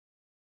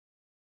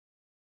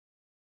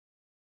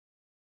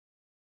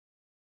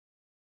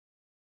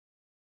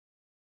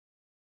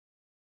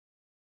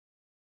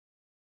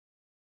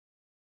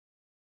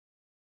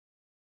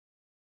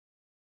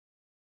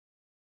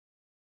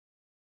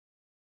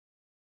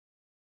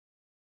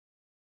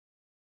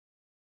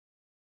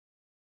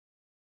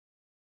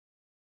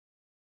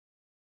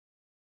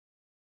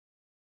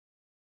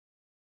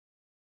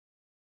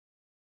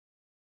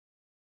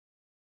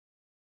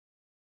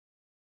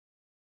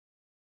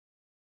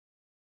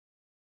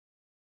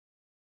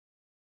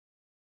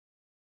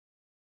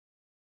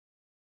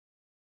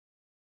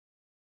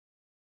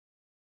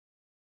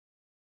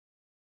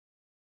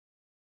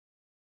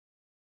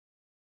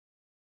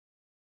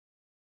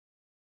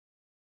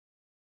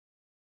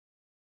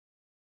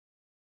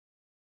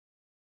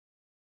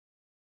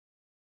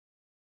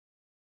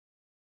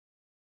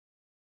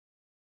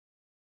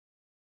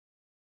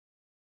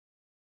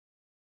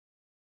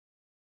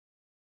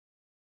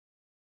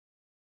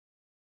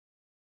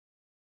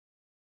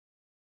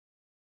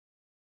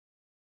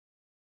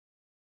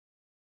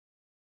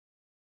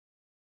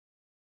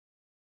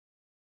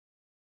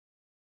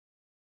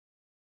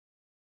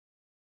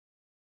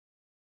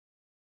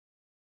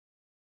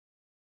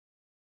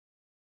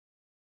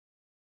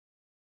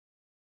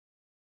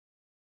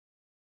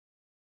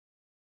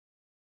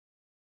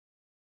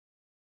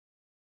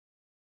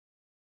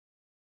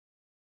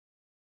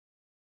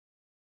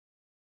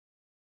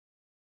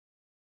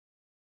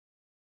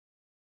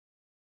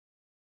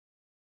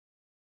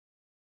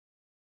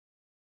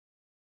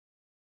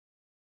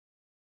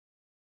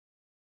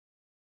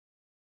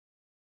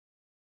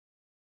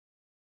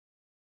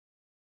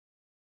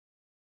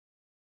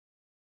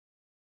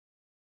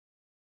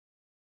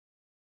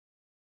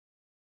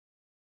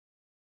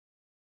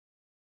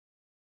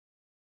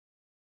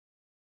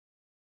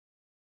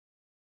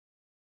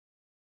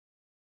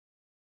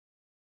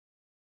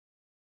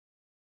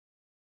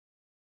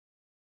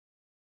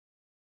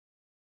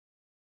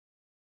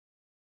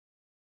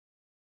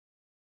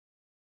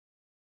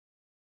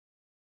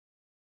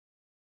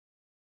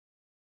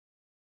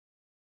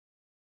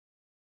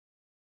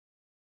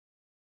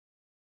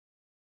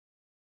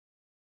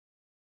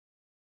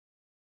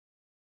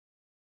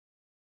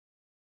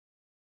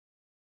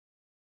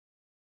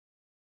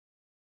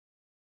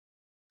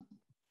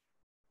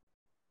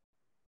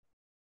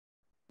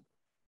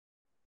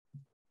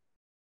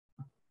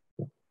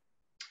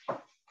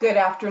Good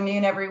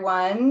afternoon,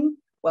 everyone.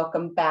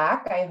 Welcome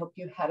back. I hope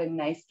you had a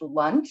nice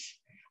lunch.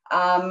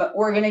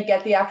 We're going to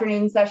get the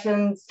afternoon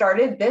session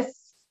started.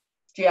 This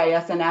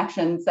GIS in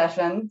action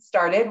session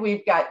started.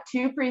 We've got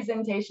two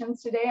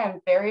presentations today. I'm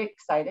very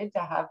excited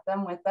to have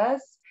them with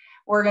us.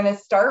 We're going to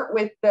start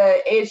with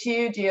the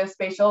ASU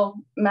Geospatial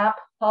Map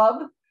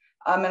Hub.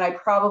 And I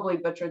probably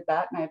butchered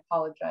that, and I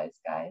apologize,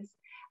 guys.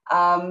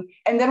 And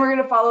then we're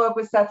going to follow up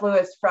with Seth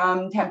Lewis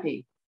from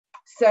Tempe.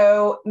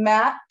 So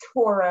Matt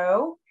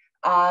Toro,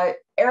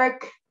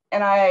 Eric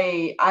and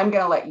I'm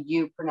going to let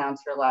you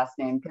pronounce your last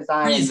name because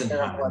I'm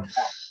terrible at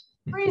that.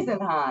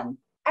 Friesenhahn.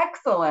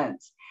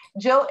 Excellent.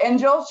 Jill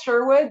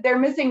Sherwood, they're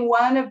missing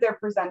one of their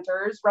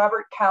presenters.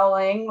 Robert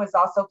Cowling was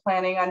also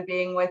planning on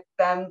being with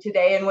them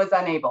today and was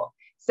unable.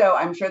 So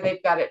I'm sure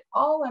they've got it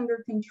all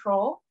under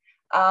control.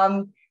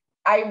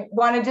 I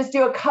want to just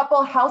do a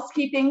couple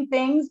housekeeping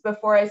things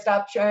before I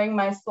stop sharing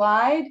my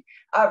slide.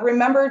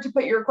 Remember to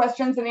put your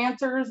questions and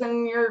answers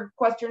in your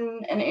question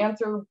and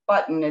answer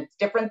button. It's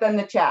different than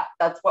the chat.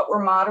 That's what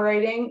we're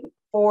moderating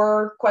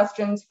for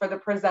questions for the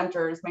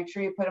presenters. Make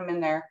sure you put them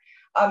in there.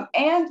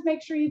 And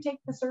make sure you take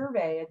the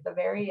survey at the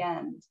very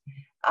end.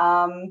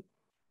 And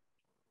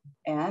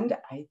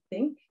I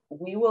think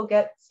we will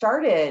get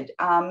started.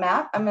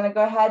 Matt, I'm going to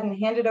go ahead and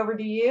hand it over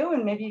to you,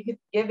 and maybe you could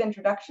give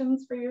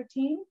introductions for your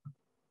team.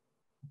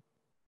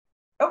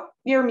 Oh,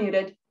 you're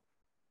muted.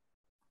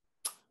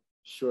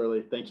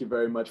 Surely. Thank you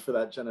very much for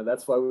that, Jenna.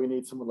 That's why we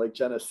need someone like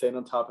Jenna staying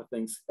on top of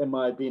things. Am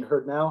I being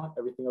heard now?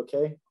 Everything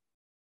okay?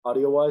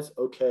 Audio-wise?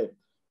 Okay.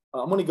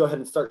 I'm going to go ahead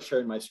and start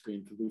sharing my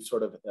screen because we've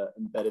sort of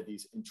embedded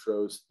these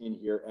intros in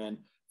here. And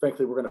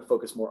frankly, we're going to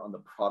focus more on the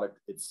product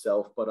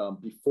itself.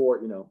 But before,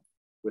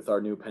 with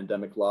our new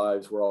pandemic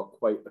lives, we're all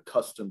quite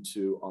accustomed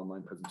to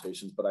online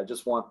presentations. But I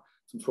just want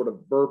some sort of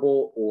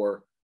verbal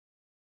or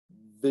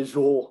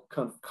visual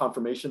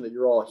confirmation that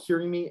you're all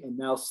hearing me and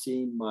now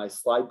seeing my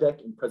slide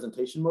deck in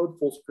presentation mode,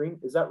 full screen.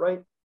 Is that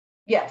right?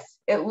 Yes,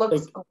 it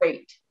looks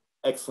great.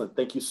 Excellent.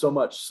 Thank you so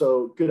much.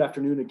 So good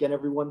afternoon again,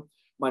 everyone.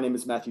 My name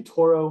is Matthew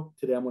Toro.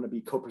 Today I'm going to be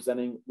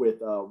co-presenting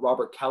with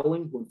Robert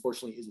Cowling, who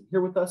unfortunately isn't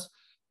here with us,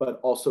 but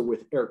also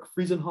with Eric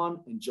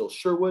Friesenhahn and Jill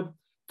Sherwood.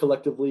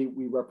 Collectively,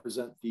 we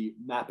represent the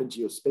Map and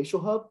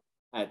Geospatial Hub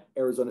at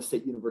Arizona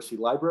State University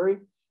Library.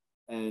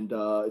 And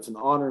it's an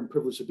honor and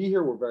privilege to be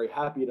here. We're very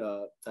happy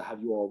to have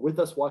you all with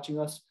us, watching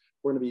us.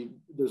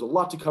 There's a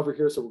lot to cover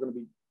here, so we're going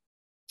to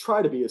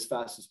try to be as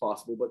fast as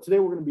possible. But today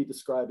we're going to be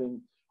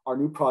describing our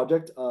new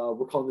project.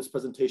 We're calling this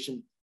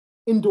presentation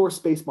Indoor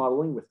Space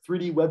Modeling with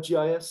 3D Web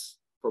GIS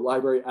for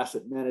Library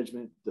Asset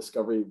Management,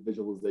 Discovery,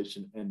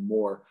 Visualization, and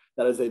more.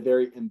 That is a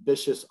very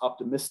ambitious,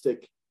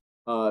 optimistic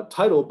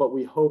title, but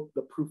we hope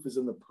the proof is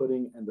in the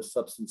pudding and the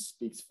substance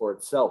speaks for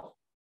itself.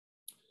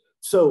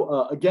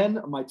 So again,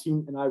 my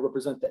team and I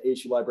represent the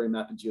ASU Library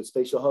Map and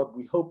Geospatial Hub.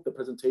 We hope the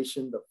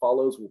presentation that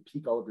follows will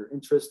pique all of your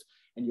interest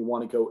and you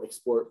want to go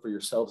explore it for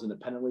yourselves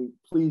independently.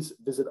 Please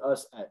visit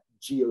us at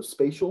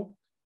geospatial.asu.edu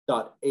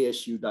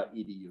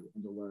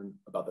and you'll learn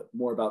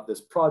more about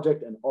this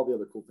project and all the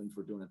other cool things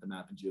we're doing at the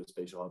Map and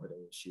Geospatial Hub at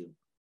ASU.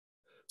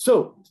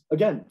 So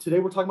again, today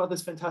we're talking about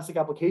this fantastic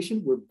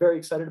application. We're very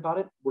excited about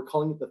it. We're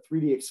calling it the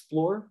 3D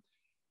Explorer.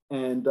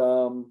 And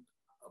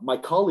my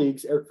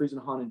colleagues, Eric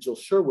Friesenhahn and Jill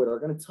Sherwood, are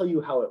going to tell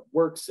you how it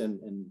works and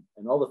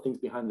all the things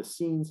behind the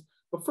scenes.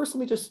 But first,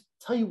 let me just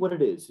tell you what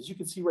it is. As you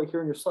can see right here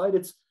on your slide,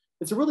 it's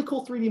a really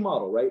cool 3D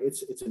model, right?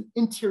 It's an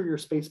interior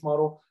space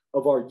model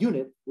of our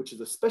unit, which is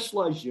a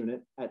specialized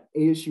unit at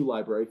ASU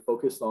Library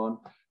focused on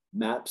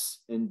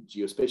maps and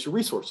geospatial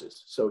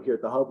resources. So here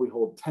at the Hub, we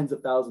hold tens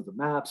of thousands of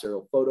maps,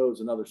 aerial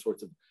photos, and other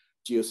sorts of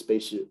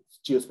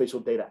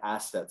geospatial data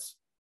assets.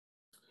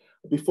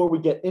 Before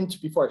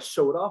I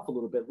show it off a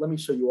little bit, let me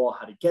show you all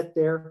how to get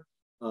there.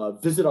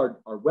 Visit our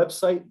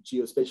website,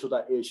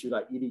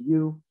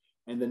 geospatial.asu.edu,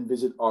 and then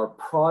visit our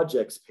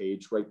projects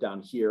page right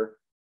down here.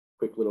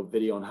 Quick little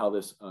video on how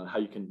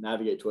you can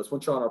navigate to us.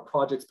 Once you're on our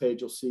projects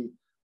page, you'll see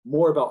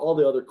more about all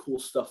the other cool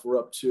stuff we're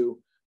up to.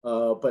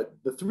 But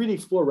the 3D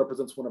Explorer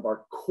represents one of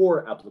our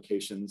core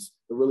applications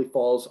that really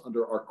falls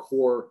under our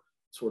core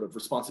sort of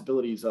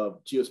responsibilities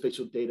of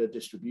geospatial data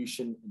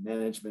distribution,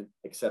 management,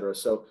 et cetera.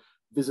 So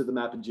visit the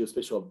Map and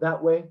Geospatial Hub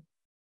that way.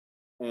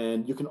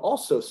 And you can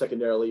also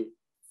secondarily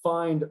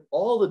find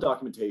all the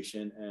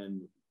documentation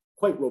and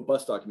quite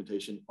robust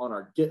documentation on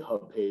our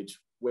GitHub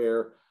page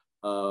where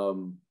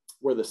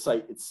the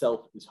site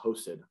itself is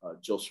hosted.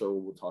 Jill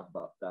Sherwood will talk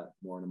about that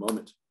more in a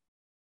moment.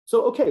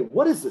 So, okay,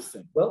 what is this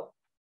thing? Well,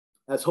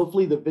 as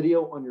hopefully the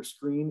video on your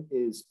screen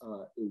is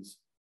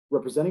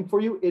representing for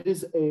you, it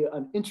is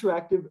an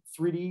interactive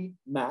 3D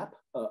map,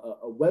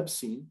 a web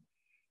scene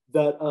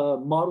that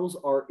models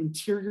our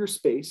interior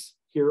space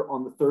here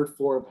on the third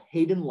floor of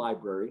Hayden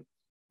Library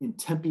in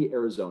Tempe,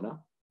 Arizona,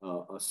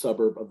 a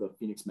suburb of the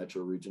Phoenix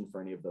metro region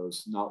for any of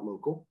those not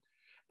local.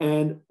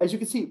 And as you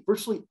can see,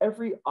 virtually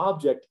every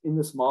object in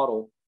this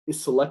model is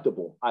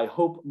selectable. I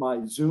hope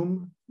my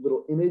Zoom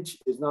little image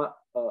is not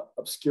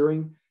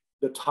obscuring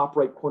the top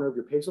right corner of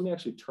your page. Let me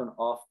actually turn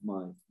off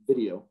my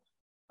video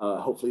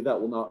Hopefully that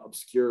will not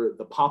obscure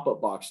the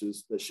pop-up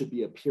boxes that should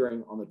be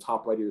appearing on the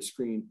top right of your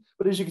screen.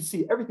 But as you can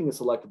see, everything is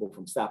selectable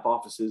from staff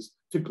offices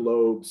to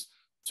globes,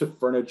 to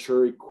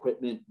furniture,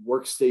 equipment,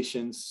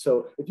 workstations.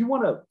 So if you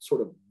want to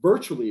sort of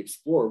virtually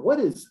explore what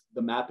is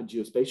the Map and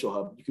Geospatial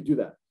Hub, you could do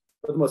that.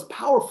 But the most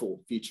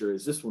powerful feature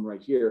is this one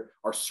right here,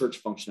 our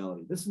search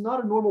functionality. This is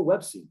not a normal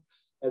web scene.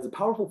 It has a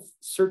powerful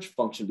search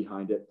function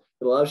behind it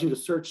that allows you to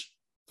search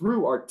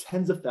through our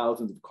tens of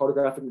thousands of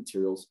cartographic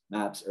materials,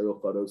 maps, aerial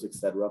photos,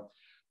 etc.,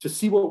 to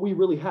see what we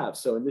really have.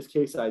 So in this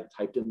case, I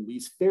typed in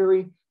Lee's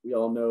Ferry. We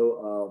all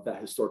know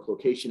that historic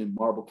location in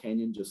Marble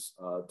Canyon, just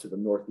to the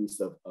northeast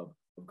of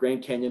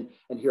Grand Canyon.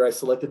 And here I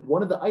selected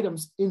one of the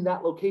items in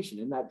that location,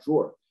 in that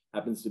drawer.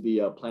 Happens to be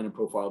a plan and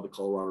profile of the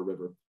Colorado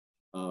River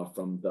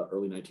from the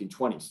early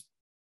 1920s.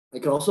 I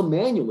can also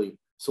manually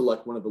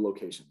select one of the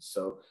locations.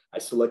 So I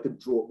selected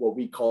drawer, what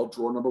we call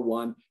drawer number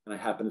 1, and I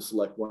happen to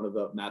select one of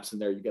the maps in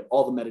there. You get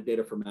all the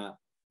metadata for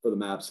the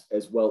maps,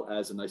 as well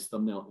as a nice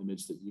thumbnail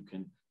image that you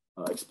can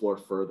explore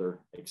further,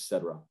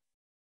 etc.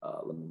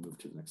 Let me move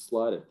to the next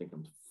slide. I think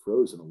I'm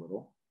frozen a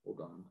little.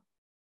 Hold on.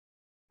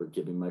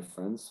 Forgive me, my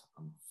friends.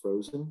 I'm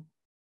frozen.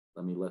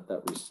 Let me let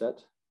that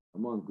reset.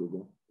 Come on,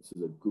 Google. This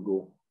is a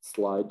Google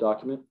slide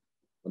document.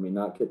 Let me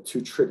not get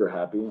too trigger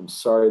happy. I'm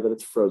sorry that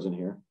it's frozen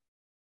here.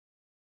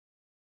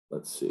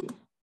 Let's see.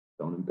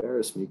 Don't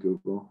embarrass me,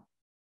 Google.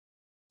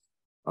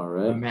 All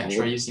right. Matt,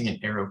 try using an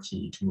arrow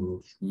key to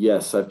move.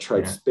 Yes, I've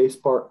tried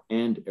spacebar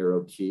and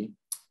arrow key.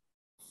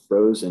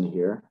 Frozen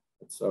here.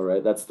 It's all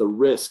right. That's the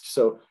risk.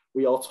 So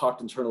we all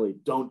talked internally,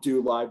 don't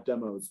do live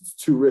demos. It's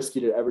too risky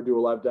to ever do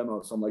a live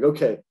demo. So I'm like,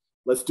 okay,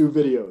 let's do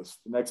videos,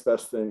 the next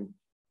best thing.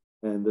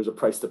 And there's a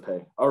price to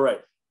pay. All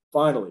right,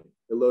 finally,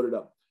 it loaded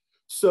up.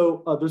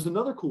 So there's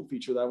another cool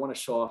feature that I want to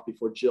show off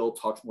before Jill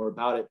talks more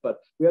about it, but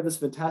we have this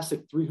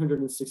fantastic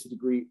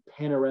 360-degree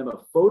panorama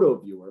photo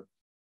viewer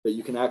that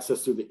you can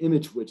access through the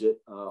image widget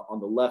on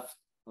the left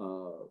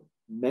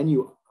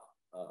menu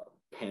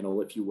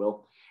panel, if you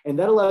will. And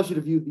that allows you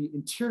to view the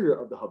interior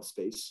of the hub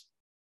space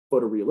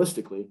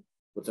photorealistically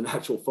with an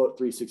actual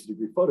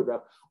 360-degree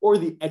photograph, or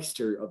the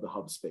exterior of the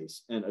hub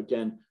space. And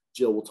again,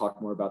 Jill will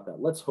talk more about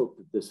that. Let's hope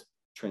that this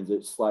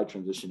slide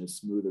transition is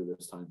smoother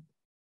this time.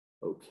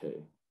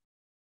 Okay.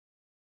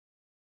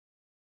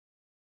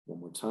 One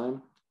more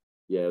time.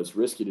 Yeah, it was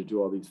risky to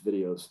do all these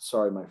videos.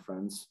 Sorry, my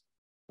friends.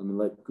 Let me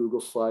let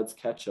Google Slides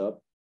catch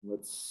up.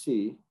 Let's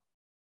see.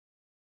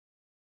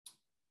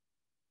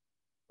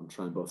 I'm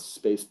trying both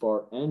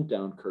spacebar and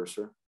down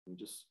cursor. Let me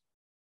just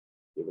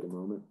give it a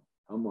moment.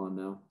 Come on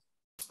now.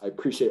 I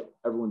appreciate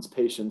everyone's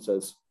patience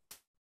as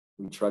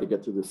we try to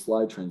get through this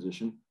slide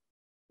transition.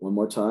 One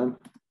more time.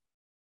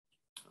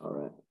 All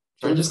right.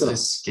 Try just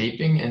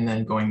escaping and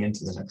then going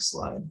into the next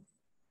slide.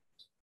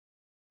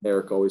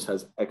 Eric always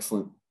has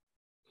excellent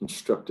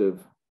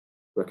constructive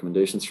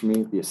recommendations for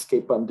me. The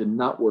escape button did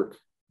not work,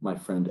 my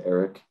friend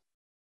Eric.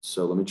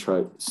 So let me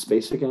try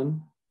space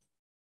again.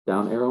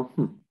 Down arrow.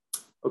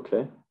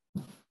 Okay.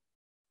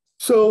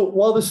 So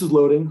while this is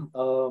loading,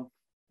 let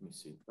me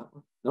see that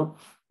one. No.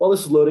 While this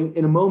is loading,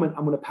 in a moment,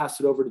 I'm going to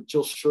pass it over to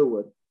Jill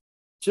Sherwood.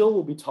 Jill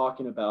will be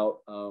talking about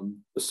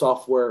the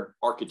software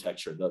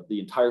architecture, the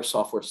entire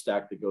software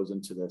stack that goes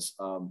into this.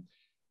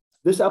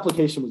 This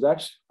application was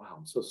actually, wow,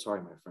 I'm so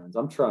sorry, my friends.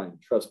 I'm trying,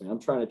 trust me,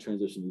 I'm trying to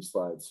transition these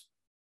slides.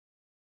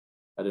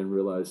 I didn't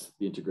realize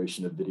the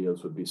integration of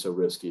videos would be so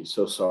risky.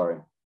 So sorry.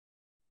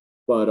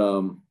 But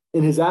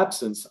in his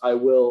absence, I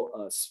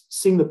will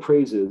sing the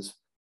praises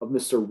of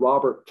Mr.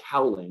 Robert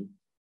Cowling.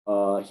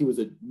 He was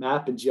a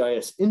map and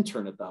GIS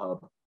intern at the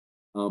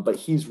Hub, but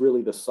he's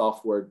really the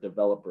software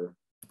developer.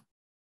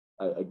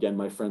 Again,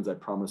 my friends, I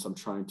promise I'm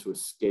trying to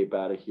escape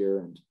out of here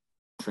and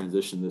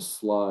transition this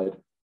slide.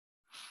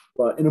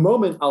 But in a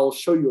moment, I'll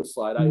show you a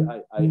slide.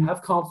 I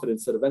have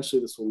confidence that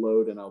eventually this will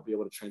load and I'll be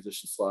able to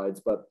transition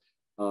slides. But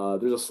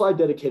there's a slide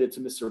dedicated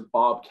to Mr.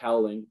 Bob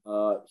Cowling.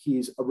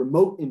 He's a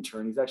remote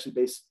intern. He's actually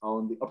based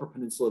on the Upper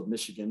Peninsula of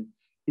Michigan.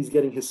 He's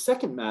getting his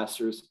second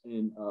master's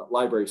in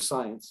library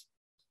science.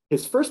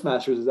 His first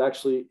master's is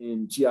actually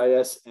in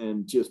GIS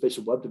and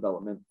geospatial web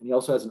development. And he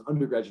also has an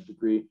undergraduate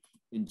degree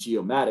in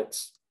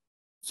geomatics.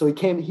 So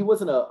he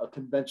wasn't a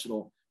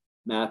conventional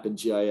map and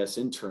GIS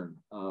intern.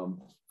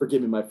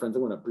 Forgive me, my friends,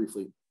 I'm going to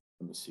briefly,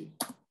 let me see.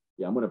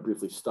 Yeah, I'm going to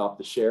briefly stop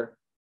the share.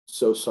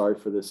 So sorry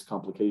for this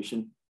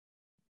complication.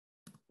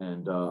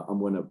 And I'm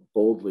going to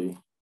boldly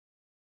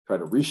try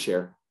to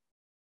reshare.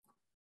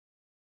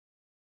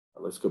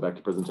 Let's go back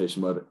to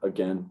presentation mode.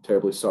 Again,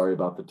 terribly sorry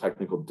about the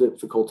technical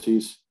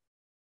difficulties.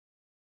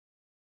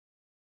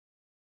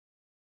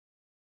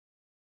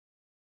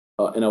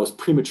 And I was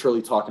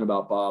prematurely talking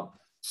about Bob.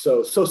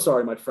 So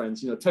sorry, my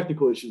friends. You know,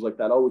 technical issues like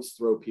that always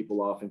throw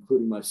people off,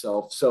 including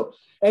myself. So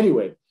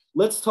anyway,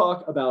 let's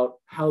talk about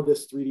how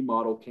this 3D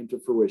model came to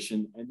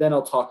fruition. And then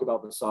I'll talk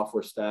about the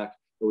software stack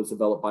that was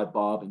developed by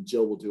Bob, and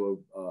Jill will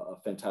do a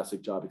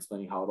fantastic job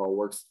explaining how it all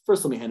works.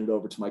 First, let me hand it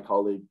over to my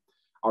colleague,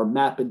 our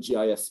map and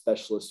GIS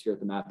specialist here at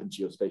the Map and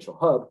Geospatial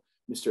Hub,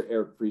 Mr.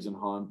 Eric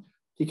Friesenhahn.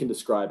 He can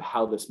describe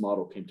how this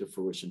model came to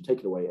fruition. Take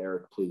it away,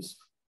 Eric, please.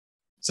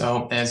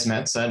 So as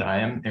Matt said, I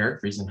am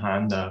Eric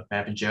Friesenhahn, the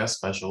map and GIS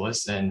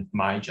specialist, and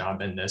my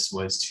job in this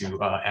was to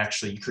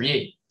actually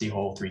create the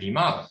whole 3D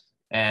model.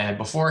 And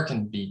before it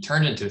can be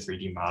turned into a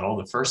 3D model,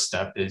 the first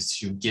step is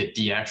to get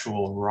the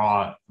actual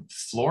raw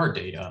floor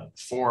data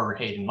for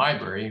Hayden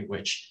Library,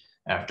 which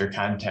after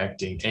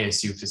contacting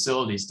ASU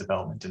Facilities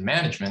Development and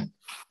Management,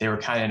 they were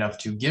kind enough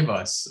to give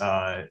us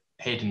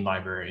Hayden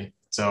Library.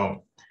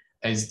 So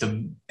as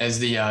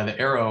the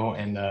arrow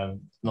and the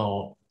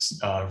little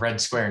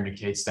red square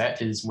indicates,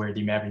 that is where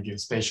the mapping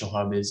geospatial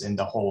hub is in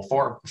the whole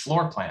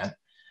floor plan.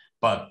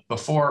 But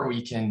before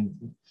we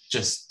can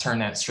just turn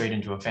that straight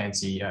into a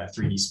fancy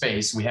 3D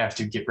space, we have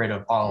to get rid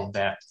of all of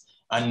that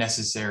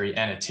unnecessary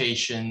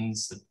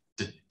annotations,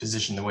 the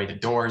position, the way the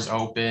doors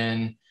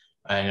open,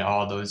 and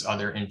all those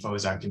other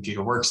infos on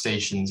computer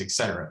workstations,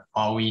 etc.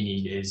 All we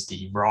need is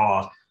the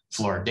raw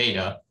floor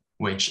data,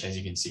 which, as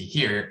you can see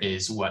here,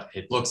 is what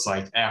it looks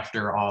like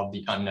after all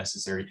the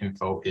unnecessary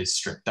info is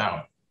stripped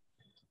out.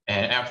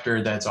 And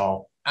after that's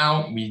all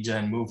out, we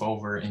then move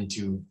over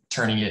into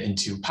turning it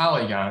into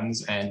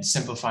polygons and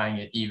simplifying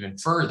it even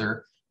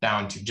further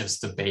down to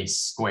just the base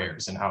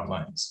squares and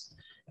outlines.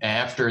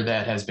 After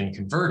that has been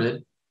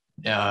converted,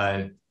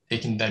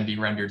 it can then be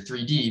rendered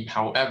 3D.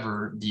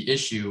 However, the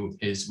issue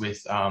is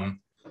with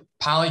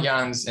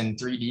polygons in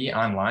 3D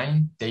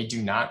online, they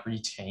do not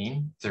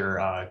retain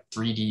their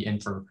 3D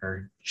info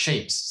or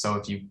shapes. So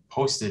if you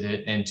posted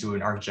it into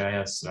an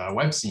ArcGIS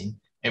web scene,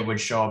 it would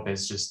show up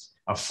as just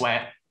a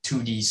flat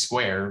 2D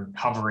square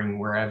hovering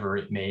wherever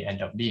it may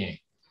end up being.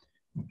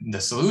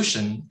 The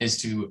solution is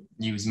to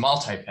use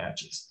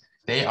multi-patches.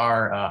 They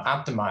are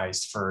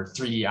optimized for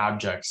 3D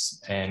objects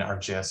in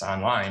ArcGIS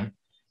Online.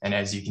 And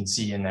as you can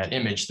see in that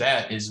image,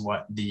 that is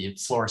what the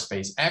floor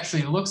space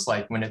actually looks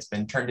like when it's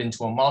been turned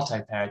into a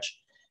multi-patch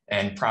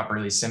and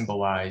properly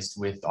symbolized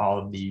with all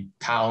of the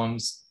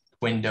columns,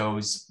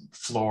 windows,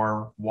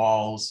 floor,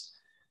 walls,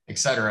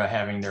 etc.,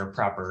 having their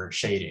proper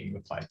shading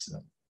applied to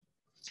them.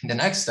 The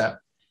next step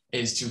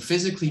is to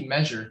physically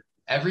measure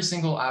every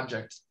single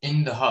object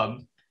in the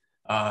hub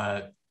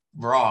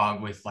raw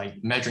with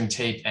like measuring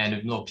tape and a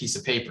little piece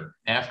of paper.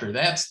 After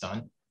that's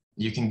done,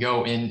 you can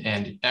go in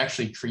and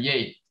actually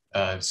create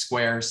a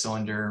square,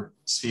 cylinder,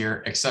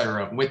 sphere,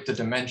 etc., with the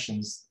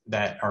dimensions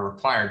that are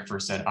required for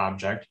said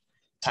object,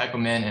 type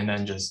them in, and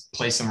then just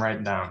place them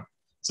right down.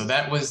 So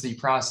that was the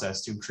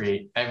process to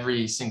create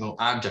every single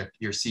object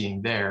you're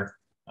seeing there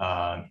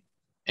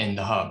in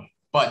the hub.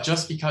 But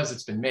just because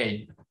it's been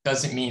made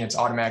doesn't mean it's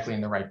automatically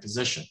in the right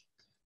position.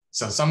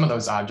 So some of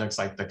those objects,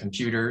 like the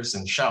computers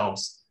and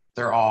shelves,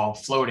 they're all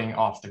floating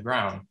off the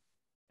ground.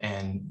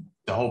 And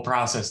the whole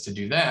process to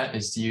do that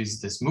is to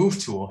use this move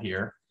tool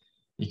here.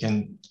 You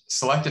can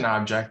select an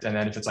object, and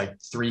then if it's like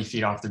 3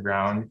 feet off the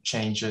ground,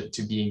 change it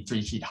to being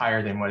 3 feet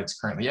higher than what it's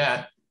currently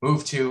at,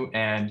 move to,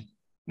 and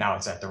now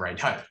it's at the right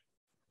height.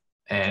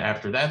 And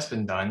after that's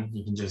been done,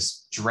 you can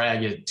just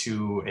drag it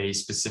to a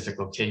specific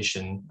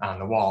location on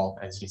the wall,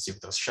 as you can see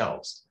with those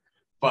shelves.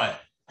 But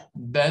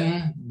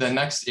then the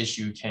next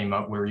issue came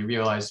up where we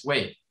realized,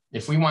 wait,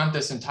 if we want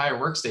this entire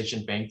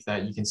workstation bank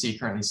that you can see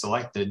currently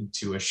selected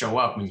to show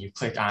up when you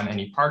click on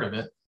any part of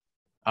it,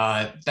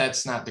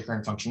 that's not the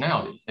current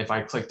functionality. If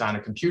I clicked on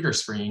a computer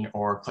screen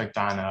or clicked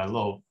on a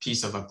little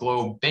piece of a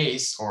globe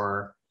base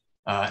or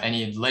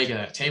any leg of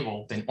that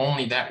table, then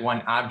only that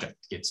one object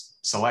gets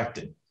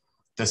selected.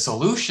 The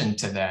solution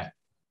to that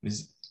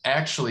is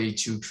actually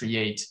to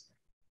create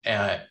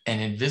an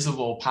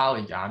invisible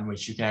polygon,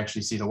 which you can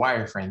actually see the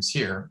wireframes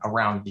here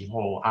around the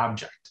whole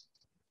object.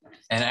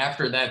 And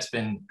after that's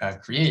been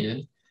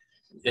created,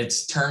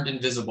 it's turned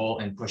invisible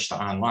and pushed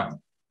to online.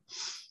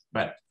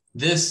 But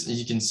this,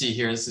 you can see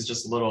here, this is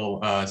just a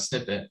little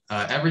snippet.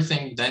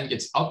 Everything then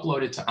gets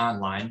uploaded to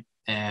online.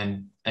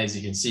 And as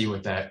you can see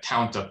with that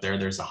count up there,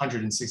 there's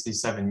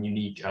 167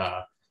 unique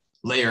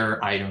layer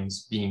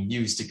items being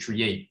used to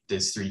create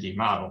this 3D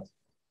model.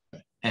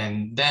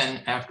 And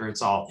then after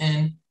it's all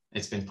in,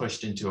 it's been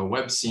pushed into a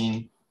web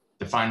scene.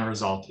 The final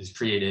result is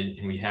created,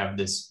 and we have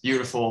this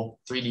beautiful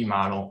 3D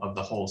model of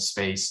the whole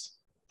space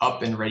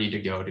up and ready to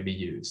go to be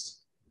used.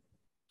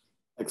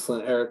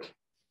 Excellent, Eric.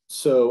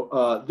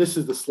 So this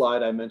is the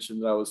slide I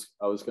mentioned that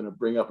I was going to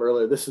bring up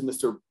earlier. This is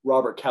Mr.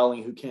 Robert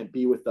Cowling, who can't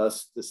be with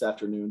us this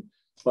afternoon,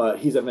 but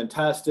he's a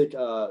fantastic,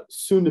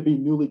 soon-to-be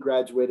newly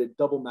graduated,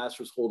 double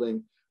master's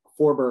holding,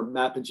 former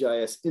map and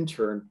GIS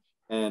intern,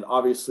 and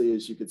obviously,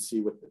 as you could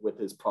see with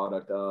his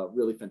product,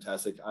 really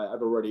fantastic.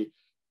 I've already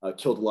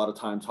killed a lot of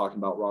time talking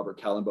about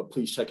Robert Cowling, but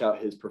please check out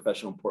his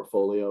professional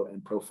portfolio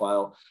and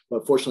profile.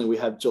 But fortunately, we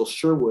have Jill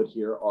Sherwood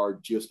here, our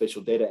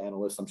geospatial data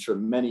analyst. I'm sure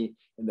many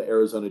in the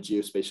Arizona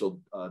geospatial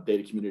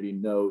data community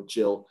know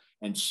Jill,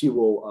 and she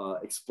will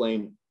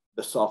explain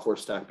the software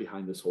stack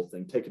behind this whole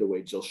thing. Take it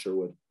away, Jill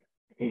Sherwood.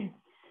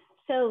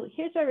 So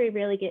here's where we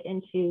really get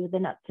into the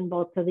nuts and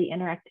bolts of the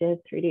interactive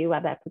 3D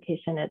web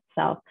application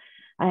itself.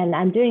 And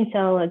I'm doing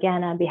so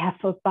again on behalf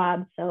of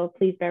Bob, so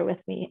please bear with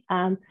me.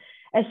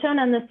 As shown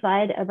on this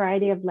slide, a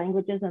variety of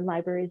languages and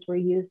libraries were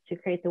used to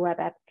create the web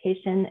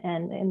application.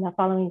 And in the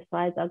following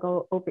slides, I'll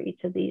go over each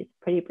of these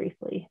pretty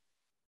briefly.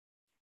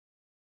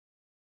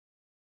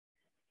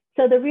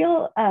 So the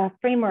real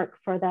framework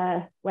for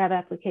the web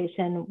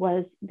application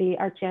was the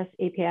ArcGIS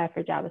API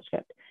for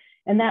JavaScript.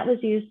 And that was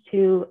used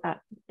to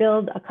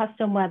build a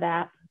custom web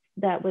app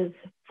that was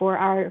for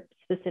our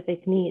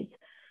specific needs.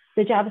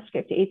 The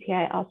JavaScript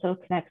API also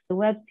connects the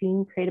web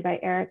scene created by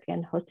Eric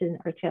and hosted in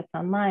ArcGIS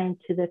Online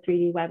to the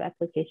 3D web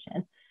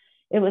application.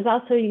 It was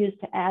also used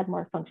to add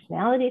more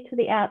functionality to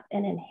the app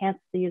and enhance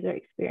the user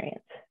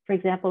experience. For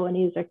example, when a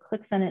user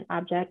clicks on an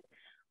object,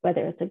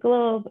 whether it's a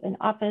globe, an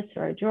office,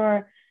 or a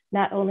drawer,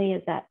 not only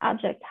is that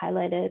object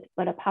highlighted,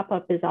 but a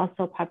pop-up is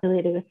also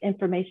populated with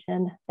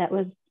information that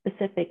was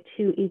specific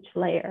to each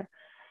layer.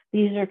 The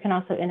user can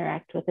also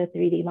interact with a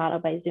 3D model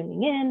by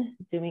zooming in,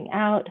 zooming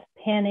out,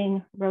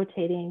 panning,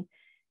 rotating,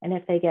 and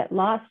if they get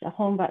lost, a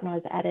home button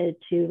was added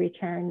to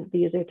return the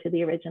user to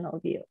the original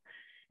view.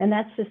 And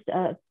that's just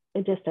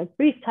a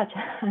brief touch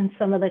on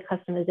some of the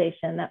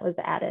customization that was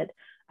added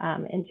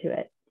into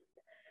it.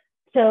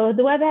 So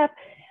the web app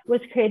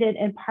was created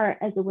in part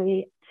as a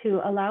way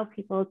to allow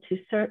people to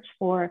search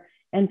for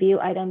and view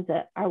items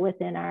that are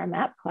within our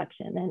map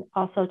collection, and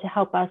also to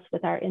help us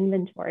with our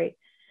inventory.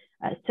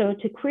 So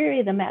to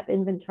query the map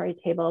inventory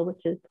table,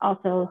 which is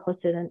also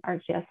hosted in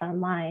ArcGIS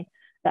Online,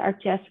 the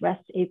ArcGIS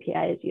REST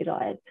API is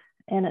utilized.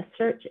 And a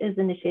search is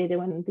initiated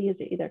when the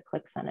user either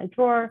clicks on a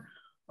drawer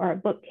or a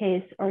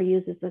bookcase or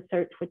uses the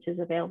search which is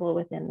available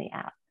within the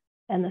app.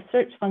 And the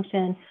search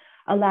function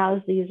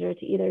allows the user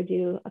to either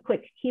do a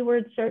quick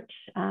keyword search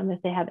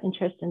if they have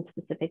interest in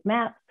specific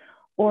maps,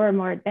 or a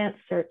more advanced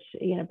search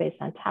based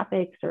on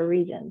topics or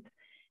regions.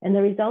 And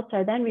the results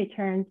are then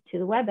returned to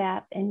the web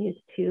app and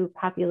used to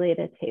populate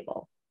a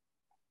table.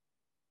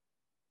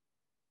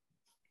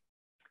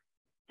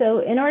 So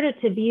in order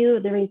to view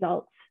the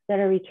results that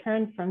are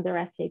returned from the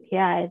REST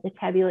API, the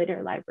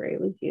tabulator library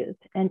was used.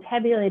 And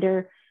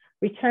tabulator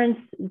returns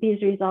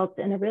these results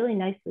in a really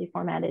nicely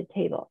formatted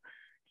table.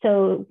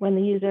 So when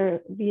the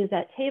user views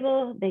that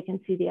table, they can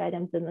see the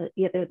items in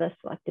either the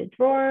selected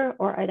drawer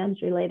or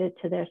items related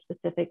to their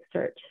specific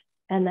search.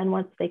 And then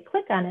once they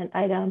click on an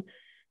item,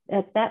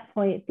 at that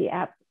point, the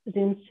app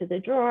zooms to the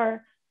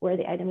drawer where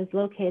the item is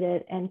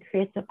located and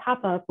creates a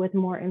pop-up with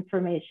more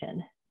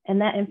information.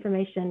 And that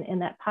information in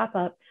that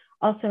pop-up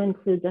also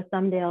includes a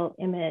thumbnail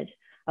image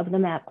of the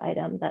map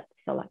item that's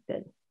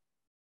selected.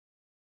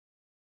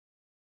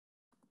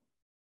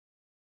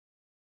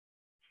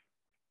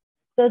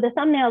 So the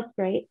thumbnail is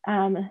great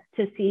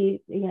to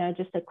see,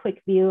 just a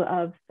quick view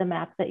of the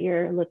map that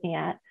you're looking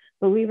at.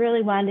 But we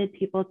really wanted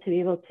people to be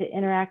able to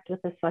interact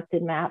with the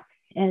selected map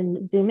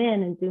and zoom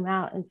in and zoom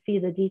out and see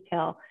the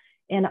detail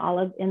in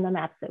the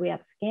maps that we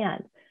have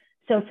scanned.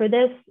 So for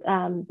this,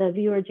 the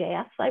viewer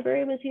GIS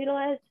library was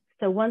utilized.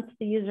 So once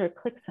the user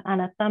clicks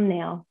on a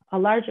thumbnail, a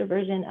larger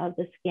version of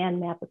the scanned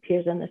map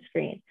appears on the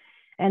screen.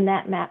 And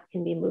that map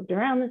can be moved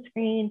around the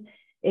screen.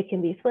 It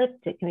can be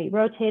flipped, it can be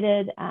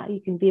rotated.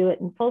 You can view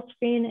it in full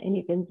screen, and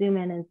you can zoom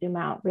in and zoom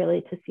out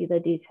really to see the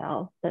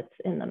detail that's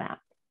in the map.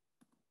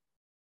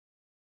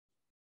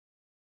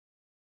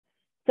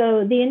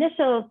 So the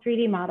initial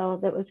 3D model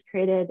that was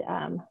created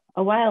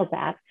a while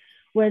back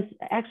was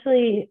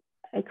actually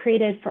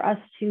created for us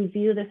to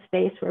view the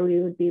space where we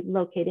would be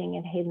locating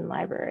in Hayden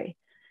Library.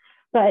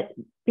 But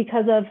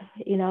because of,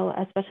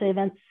 especially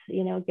events,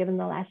 given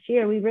the last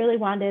year, we really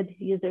wanted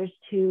users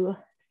to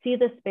see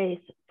the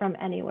space from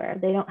anywhere.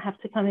 They don't have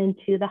to come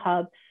into the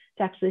hub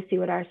to actually see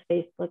what our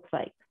space looks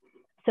like.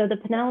 So the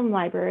perennial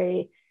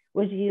library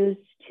was used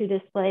to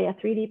display a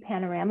 3D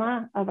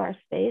panorama of our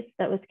space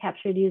that was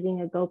captured using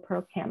a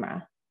GoPro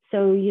camera.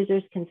 So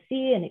users can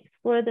see and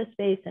explore the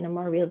space in a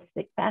more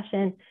realistic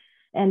fashion.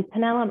 And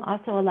Perennial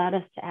also allowed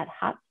us to add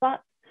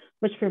hotspots,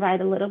 which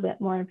provide a little bit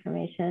more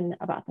information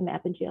about the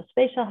Map and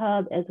Geospatial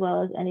Hub, as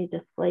well as any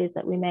displays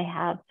that we may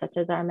have, such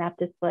as our map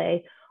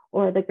display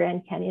or the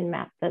Grand Canyon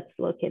map that's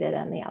located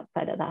on the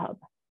outside of the hub.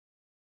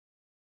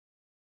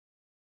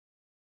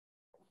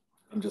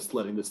 I'm just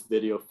letting this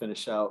video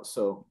finish out.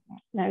 So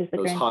those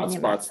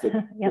hotspots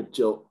that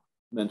Jill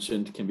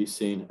mentioned can be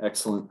seen.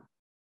 Excellent.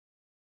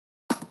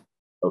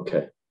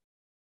 Okay.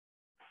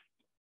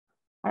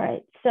 All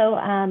right. So,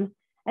 and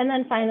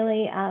then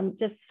finally,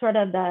 just sort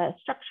of the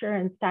structure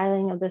and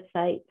styling of the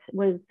site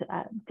was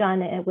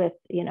done with,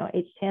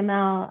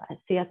 HTML,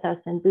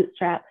 CSS, and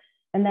Bootstrap.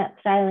 And that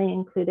styling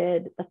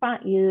included the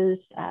font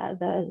used,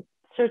 the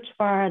search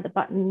bar, the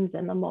buttons,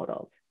 and the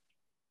modals.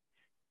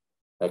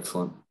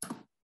 Excellent.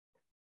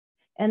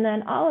 And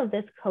then all of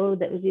this code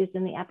that was used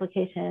in the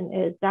application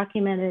is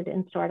documented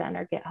and stored on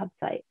our GitHub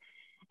site.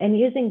 And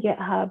using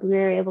GitHub, we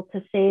were able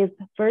to save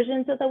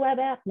versions of the web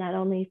app, not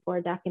only for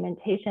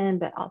documentation,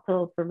 but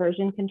also for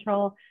version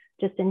control,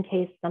 just in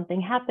case something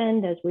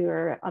happened as we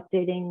were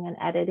updating and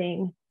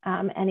editing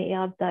any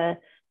of the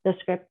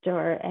script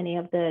or any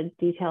of the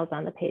details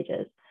on the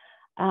pages.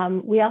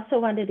 We also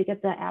wanted to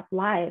get the app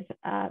live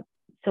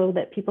so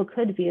that people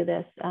could view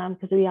this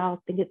because we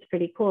all think it's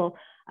pretty cool.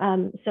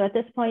 So at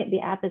this point, the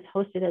app is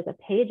hosted as a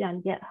page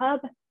on GitHub,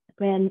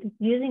 and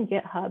using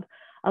GitHub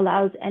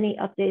allows any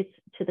updates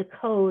to the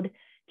code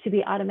to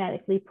be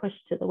automatically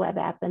pushed to the web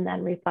app and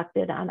then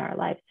reflected on our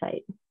live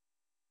site.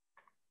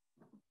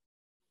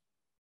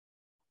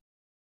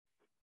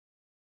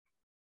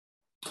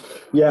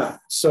 Yeah,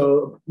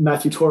 so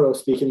Matthew Toro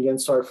speaking again,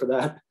 sorry for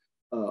that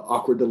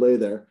awkward delay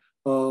there.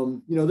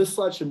 This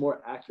slide should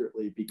more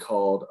accurately be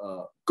called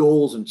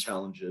goals and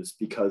challenges,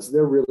 because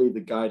they're really the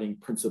guiding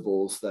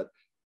principles that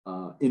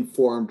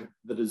informed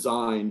the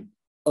design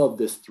of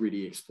this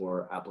 3D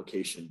Explorer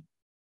application.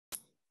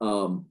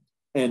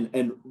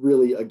 And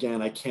really,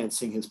 again, I can't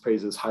sing his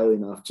praises highly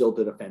enough. Jill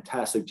did a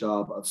fantastic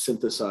job of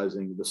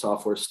synthesizing the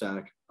software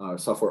stack,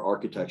 software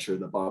architecture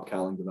that Bob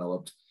Cowling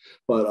developed.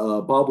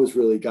 But Bob was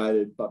really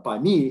guided by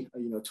me,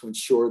 to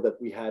ensure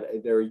that we had a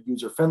very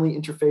user-friendly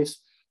interface.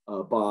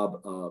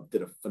 Bob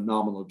did a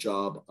phenomenal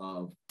job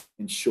of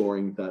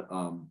ensuring that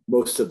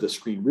most of the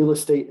screen real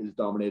estate is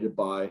dominated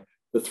by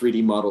the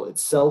 3D model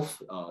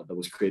itself that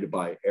was created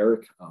by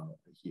Eric.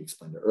 He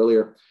explained it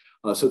earlier.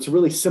 So it's a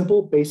really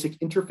simple, basic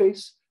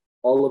interface.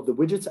 All of the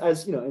widgets,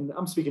 as you know, and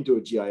I'm speaking to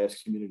a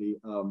GIS community.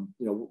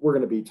 We're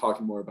going to be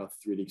talking more about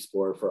the 3D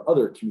Explorer for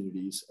other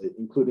communities,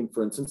 including,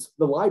 for instance,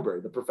 the library,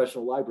 the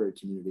professional library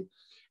community,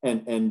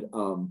 and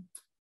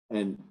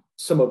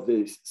some of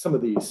these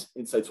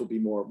insights will be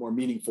more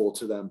meaningful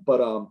to them. But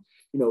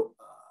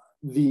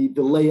the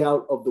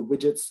layout of the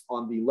widgets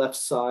on the left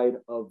side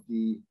of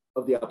the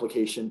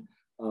application.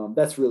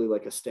 That's really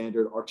like a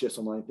standard ArcGIS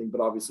Online thing, but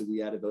obviously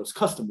we added those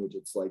custom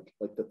widgets like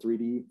the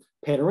 3D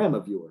panorama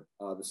viewer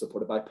that's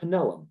supported by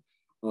Perennial.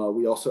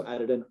 We also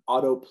added an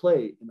auto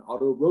play and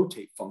auto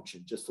rotate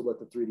function just to let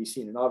the 3D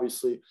scene. And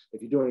obviously,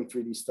 if you're doing any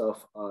 3D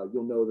stuff,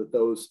 you'll know that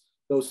those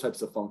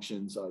types of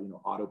functions,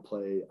 auto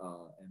play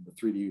and the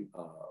 3D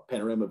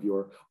panorama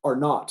viewer are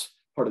not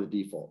part of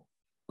the default.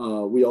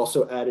 We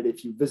also added,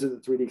 if you visit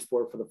the 3D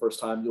Explorer for the first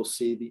time, you'll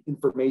see the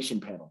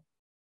information panel.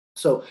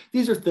 So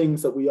these are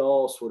things that we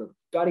all sort of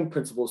guiding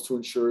principles to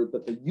ensure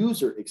that the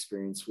user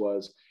experience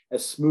was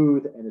as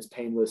smooth and as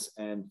painless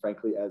and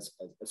frankly as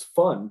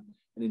fun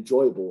and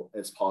enjoyable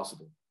as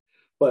possible.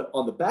 But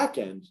on the back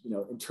end,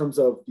 in terms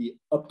of the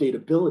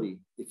updatability,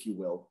 if you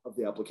will, of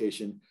the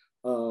application,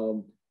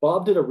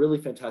 Bob did a really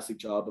fantastic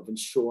job of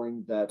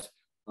ensuring that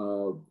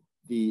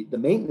the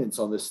maintenance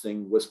on this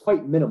thing was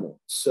quite minimal.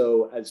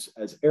 So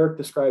as Eric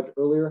described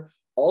earlier,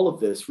 all of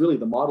this, really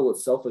the model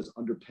itself is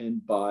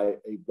underpinned by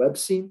a web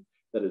scene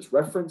that is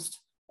referenced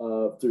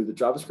through the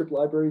JavaScript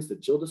libraries that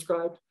Jill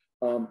described.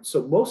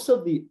 So most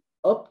of the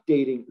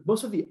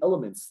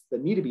elements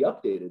that need to be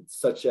updated,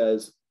 such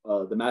as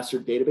the master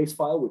database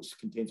file, which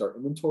contains our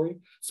inventory,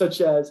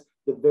 such as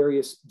the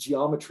various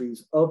geometries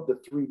of the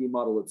 3D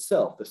model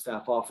itself, the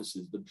staff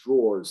offices, the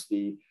drawers,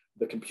 the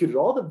computer,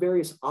 all the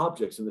various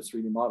objects in this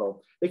 3D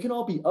model, they can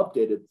all be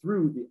updated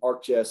through the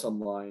ArcGIS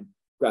Online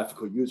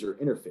graphical user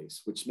interface,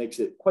 which makes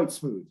it quite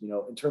smooth.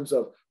 In terms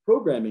of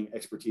programming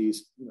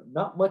expertise,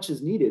 not much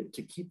is needed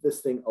to keep this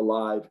thing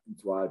alive and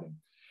thriving.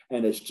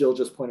 And as Jill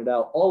just pointed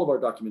out, all of our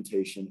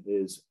documentation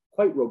is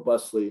quite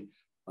robustly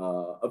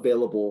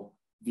available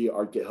via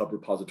our GitHub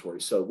repository.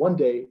 So one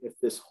day, if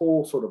this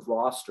whole sort of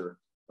roster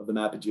of the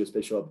Map and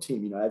Geospatial Hub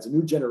team, as a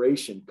new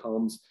generation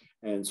comes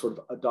and sort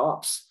of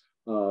adopts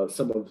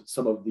some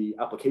of the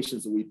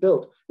applications that we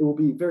built, it will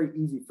be very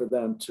easy for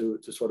them to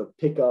sort of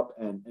pick up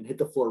and hit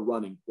the floor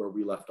running where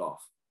we left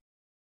off.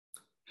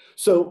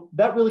 So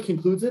that really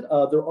concludes it.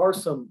 There are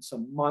some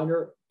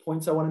minor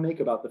points I want to make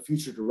about the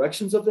future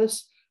directions of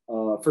this.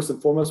 First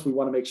and foremost, we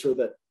want to make sure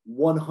that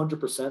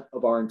 100%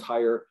 of our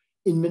entire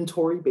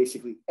inventory,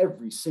 basically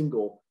every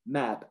single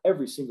map,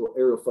 every single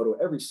aerial photo,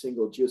 every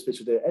single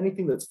geospatial data,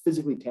 anything that's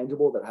physically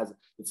tangible,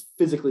 it's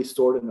physically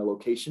stored in a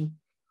location,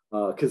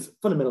 because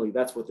fundamentally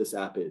that's what this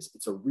app is.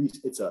 It's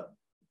a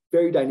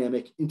very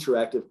dynamic,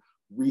 interactive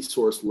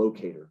resource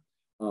locator.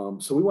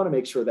 So we want to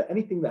make sure that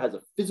anything that has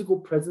a physical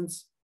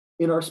presence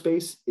in our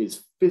space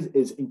is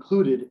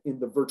included in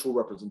the virtual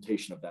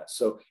representation of that.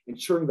 So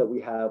ensuring that we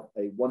have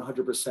a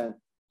 100%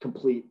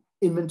 complete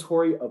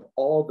inventory of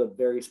all the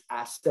various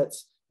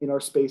assets in our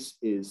space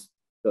is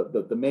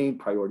the main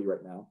priority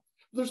right now.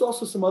 There's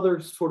also some other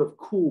sort of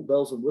cool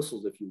bells and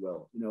whistles, if you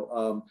will.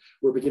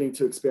 We're beginning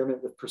to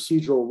experiment with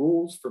procedural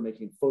rules for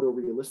making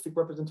photorealistic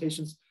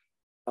representations.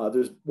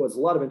 There was a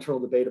lot of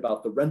internal debate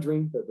about the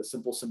rendering, the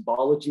simple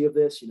symbology of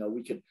this.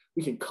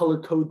 We can color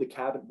code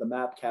the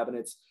map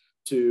cabinets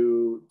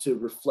to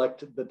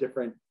reflect the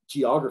different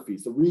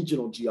geographies, the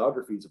regional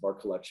geographies of our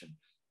collection.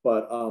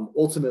 But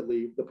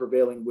ultimately, the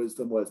prevailing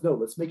wisdom was, no,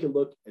 let's make it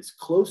look as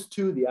close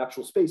to the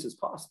actual space as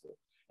possible.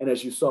 And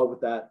as you saw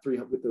with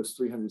those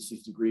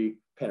 360-degree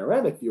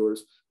panoramic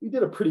viewers, we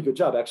did a pretty good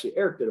job. Actually,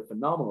 Eric did a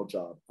phenomenal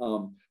job.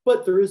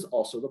 But there is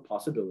also the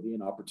possibility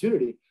and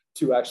opportunity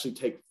to actually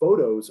take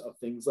photos of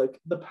things like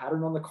the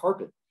pattern on the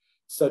carpet,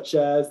 such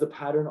as the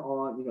pattern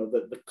on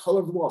the color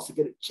of the walls to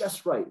get it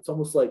just right. It's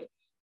almost like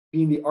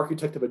being the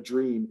architect of a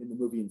dream in the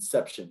movie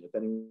Inception, if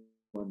anyone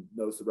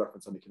knows the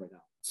reference I'm making right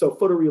now. So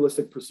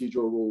photorealistic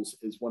procedural rules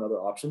is one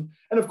other option.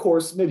 And of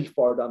course, maybe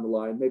far down the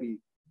line, maybe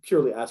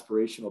purely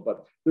aspirational,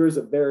 but there is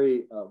a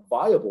very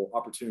viable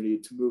opportunity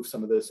to move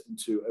some of this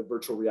into a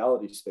virtual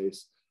reality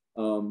space.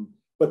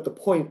 But the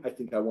point I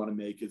think I want to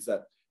make is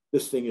that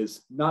this thing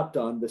is not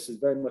done. This is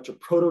very much a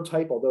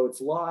prototype, although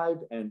it's live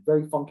and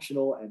very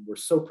functional, and we're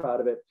so proud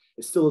of it.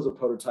 It still is a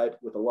prototype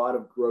with a lot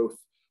of growth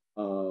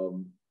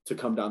to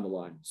come down the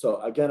line.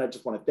 So again, I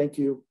just want to thank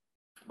you.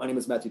 My name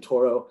is Matthew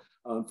Toro.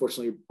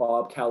 Unfortunately,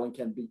 Bob Cowling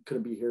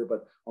couldn't be here,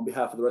 but on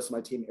behalf of the rest of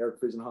my team,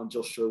 Eric Friesenhahn,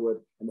 Jill Sherwood,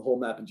 and the whole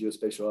Map and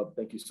Geospatial Hub,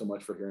 thank you so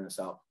much for hearing us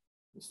out.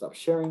 We'll stop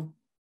sharing.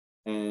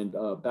 And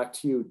back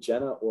to you,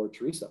 Jenna or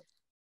Teresa.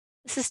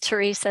 This is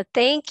Teresa.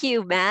 Thank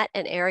you, Matt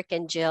and Eric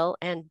and Jill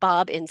and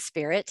Bob in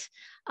spirit.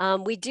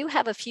 We do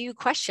have a few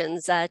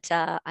questions that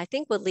I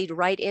think would lead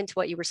right into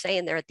what you were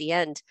saying there at the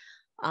end.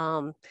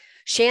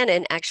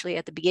 Shannon, actually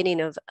at the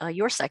beginning of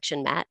your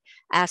section, Matt,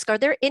 asked, are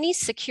there any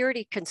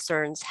security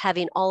concerns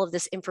having all of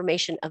this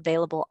information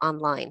available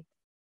online?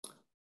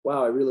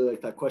 Wow, I really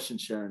like that question,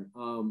 Sharon.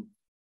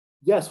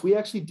 Yes, we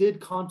actually did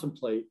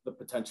contemplate the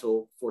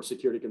potential for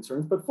security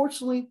concerns, but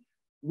fortunately,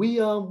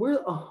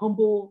 we're a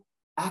humble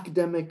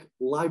academic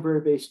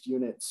library-based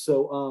unit.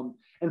 So,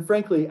 and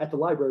frankly, at the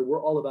library,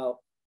 we're all about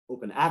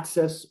open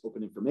access,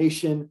 open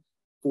information,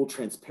 full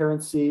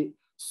transparency.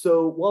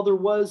 So while there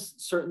was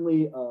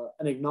certainly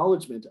an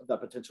acknowledgement of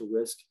that potential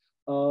risk,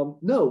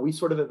 no, we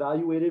sort of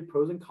evaluated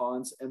pros and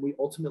cons, and we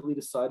ultimately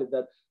decided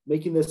that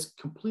making this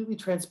completely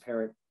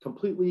transparent,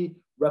 completely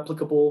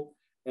replicable,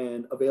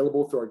 and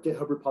available through our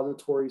GitHub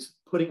repositories,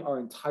 putting our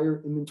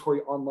entire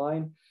inventory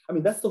online. I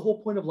mean, that's the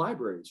whole point of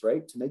libraries,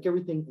 right? To make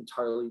everything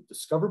entirely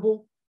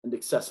discoverable and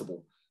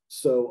accessible.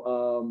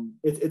 So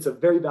it's a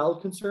very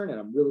valid concern, and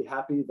I'm really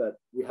happy that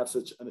we have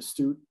such an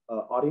astute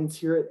audience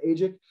here at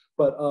AGIC.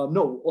 But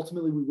no,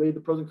 ultimately we weighed the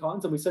pros and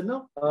cons, and we said,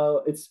 no,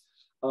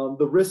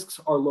 the risks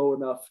are low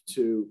enough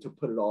to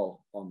put it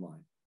all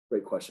online.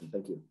 Great question,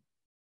 thank you.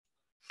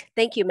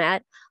 Thank you,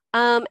 Matt.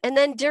 And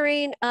then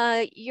during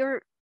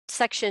your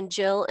section,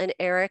 Jill and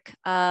Eric,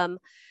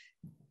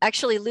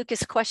 actually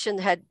Lucas' question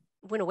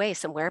went away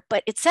somewhere,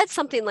 but it said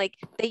something like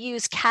they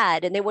use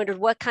CAD, and they wondered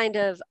what kind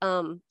of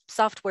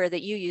software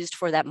that you used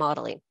for that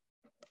modeling.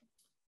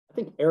 I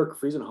think Eric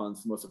Friesenhahn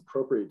is the most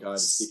appropriate guy to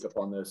speak up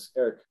on this.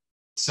 Eric.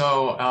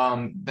 So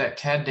that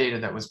CAD data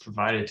that was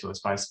provided to us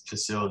by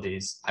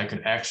facilities, I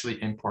could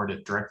actually import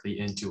it directly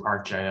into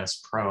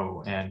ArcGIS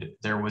Pro, and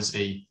there was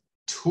a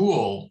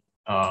tool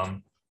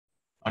under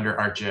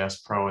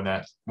ArcGIS Pro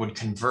that would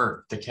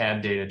convert the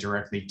CAD data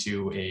directly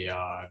to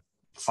a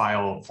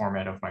file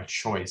format of my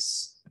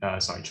choice.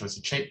 So I chose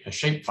a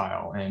shape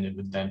file, and it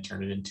would then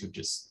turn it into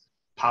just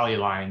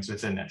polylines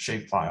within that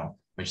shape file,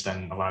 which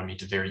then allowed me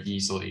to very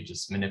easily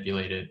just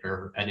manipulate it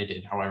or edit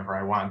it however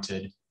I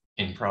wanted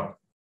in Pro.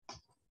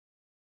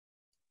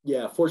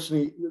 Yeah,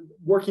 fortunately,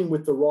 working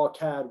with the raw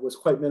CAD was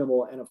quite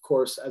minimal. And of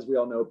course, as we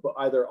all know, but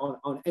either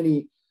on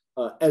any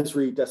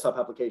Esri desktop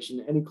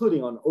application, and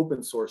including on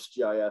open source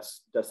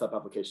GIS desktop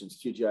applications,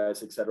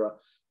 QGIS, et cetera,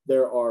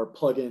 there are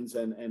plugins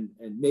and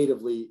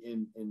natively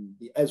in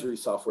the Esri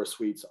software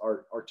suites,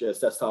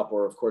 ArcGIS Desktop,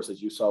 or of course,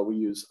 as you saw, we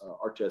use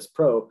ArcGIS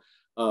Pro.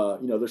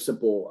 There's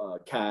simple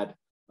CAD,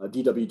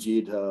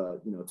 DWG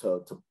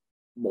to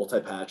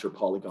multi-patch or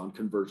polygon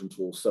conversion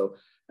tools. So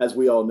as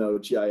we all know,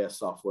 GIS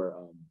software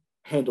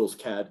handles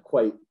CAD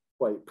quite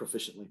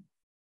proficiently.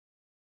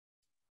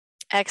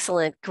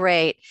 Excellent,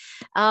 great.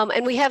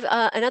 And we have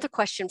another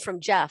question from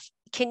Jeff.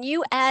 Can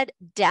you add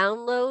a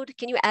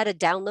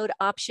download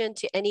option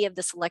to any of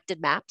the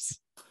selected maps?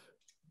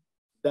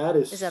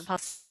 Is that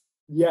possible?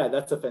 Yeah,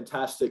 that's a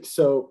fantastic.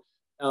 So,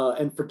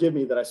 and forgive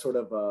me that I sort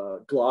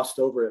of glossed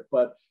over it,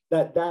 but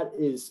that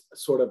is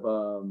sort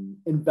of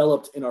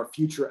enveloped in our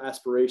future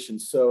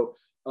aspirations. So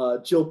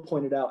Jill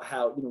pointed out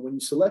how, when you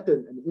select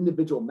an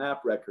individual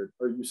map record,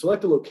 or you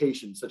select a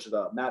location such as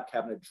a map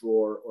cabinet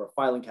drawer or a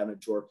filing cabinet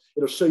drawer,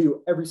 it'll show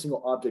you every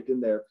single object in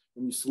there.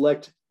 When you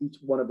select each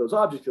one of those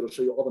objects, it'll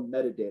show you all the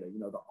metadata,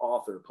 the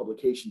author,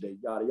 publication date,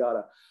 yada,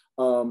 yada.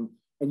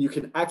 And you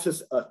can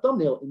access a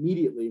thumbnail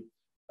immediately.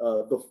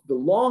 The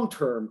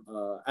long-term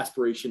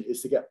aspiration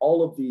is to get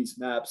all of these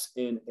maps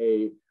in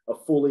a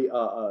fully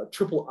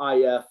triple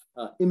IF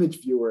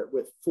image viewer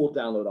with full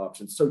download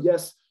options. So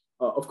yes,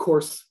 of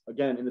course,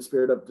 again, in the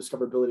spirit of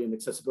discoverability and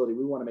accessibility,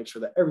 we want to make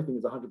sure that everything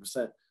is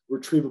 100%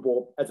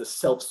 retrievable as a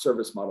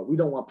self-service model. We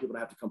don't want people to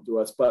have to come through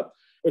us, but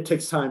it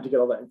takes time to get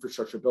all that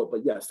infrastructure built.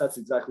 But yes, that's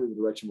exactly the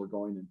direction we're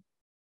going in.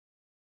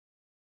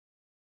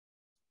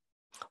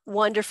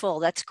 Wonderful,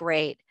 that's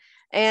great.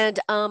 And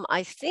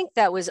I think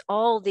that was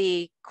all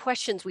the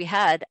questions we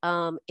had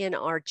in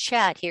our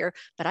chat here,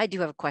 but I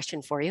do have a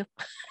question for you.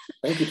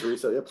 Thank you,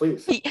 Teresa. Yeah,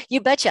 please.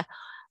 You betcha.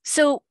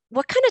 So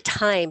what kind of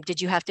time did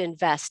you have to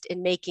invest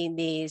in making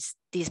these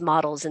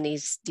models and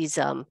these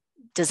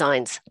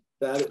designs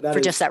for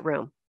just that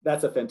room?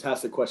 That's a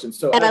fantastic question.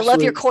 So, and I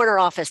love your corner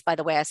office, by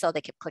the way. I saw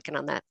they kept clicking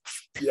on that.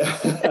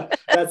 Yeah,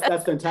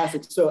 that's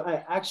fantastic. So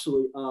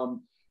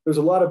there's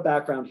a lot of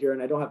background here,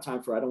 and I don't have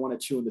time for it. I don't want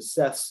to chew into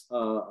Seth's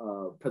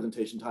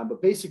presentation time,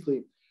 but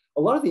basically,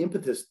 a lot of the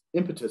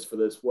impetus for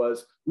this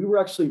was we were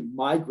actually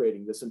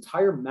migrating this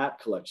entire map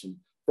collection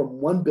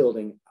from one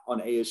building on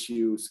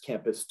ASU's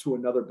campus to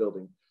another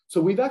building. So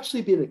we've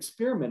actually been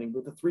experimenting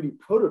with the 3D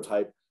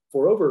prototype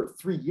for over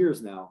 3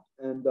 years now.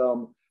 And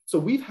so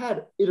we've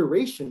had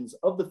iterations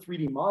of the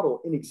 3D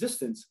model in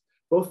existence,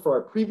 both for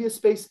our previous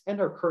space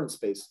and our current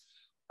space.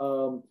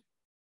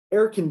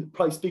 Eric can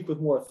probably speak with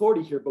more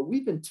authority here, but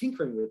we've been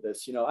tinkering with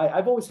this. You know,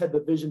 I've always had the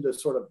vision to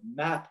sort of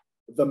map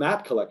the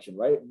map collection,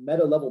 right?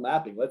 Meta level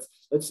mapping.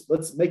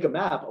 Let's make a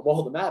map of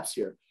all the maps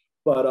here.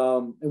 But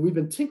and we've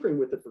been tinkering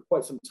with it for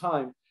quite some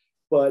time.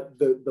 But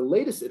the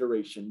latest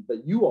iteration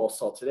that you all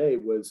saw today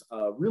was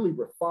really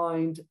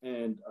refined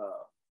and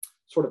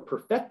sort of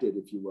perfected,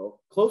 if you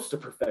will, close to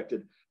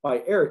perfected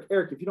by Eric.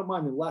 Eric, if you don't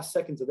mind, in the last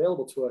seconds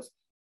available to us,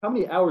 how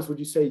many hours would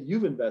you say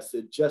you've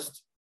invested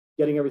just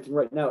getting everything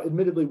right? Now,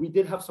 admittedly, we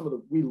did have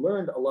we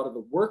learned a lot of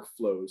the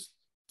workflows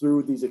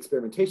through these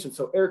experimentations.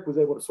 So Eric was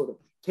able to sort of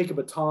take a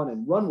baton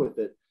and run with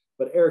it,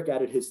 but Eric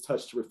added his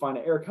touch to refine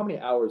it. Eric, how many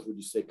hours would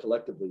you say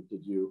collectively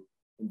did you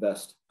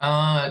invest?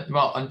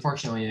 Well,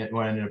 unfortunately,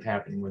 what ended up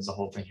happening was the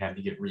whole thing had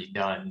to get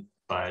redone,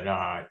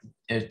 but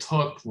it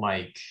took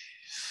like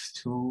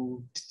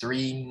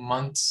 2-3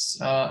 months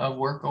of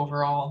work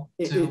overall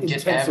to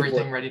get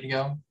everything ready to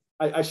go.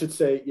 I should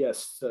say,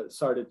 yes,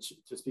 sorry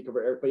to speak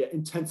over Eric, but yeah,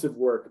 intensive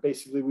work.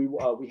 Basically,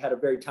 we had a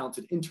very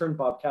talented intern,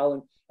 Bob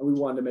Cowling, and we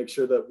wanted to make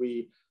sure that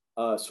we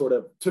sort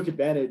of took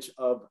advantage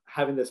of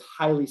having this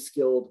highly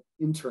skilled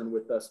intern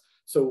with us.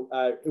 So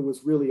it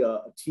was really a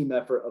team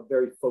effort, a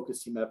very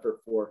focused team effort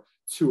for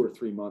 2 or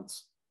 3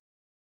 months.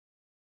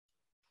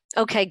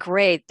 Okay,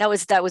 great. That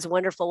was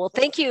wonderful. Well,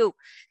 thank you.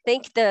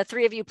 Thank the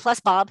three of you plus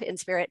Bob in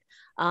spirit.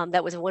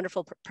 That was a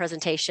wonderful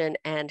presentation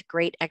and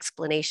great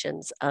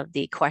explanations of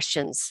the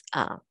questions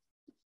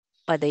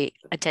by the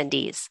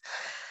attendees.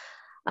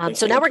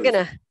 So now we're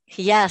gonna,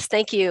 yes,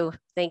 thank you.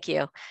 Thank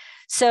you.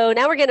 So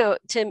now we're gonna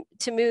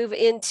to move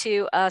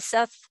into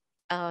Seth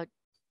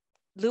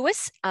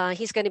Lewis.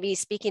 He's gonna be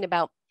speaking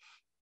about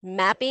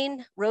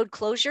mapping road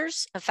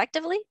closures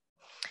effectively.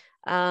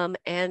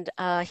 And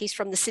he's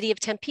from the City of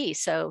Tempe.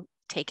 So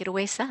take it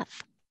away,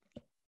 Seth.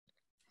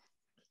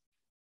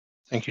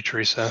 Thank you,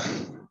 Teresa.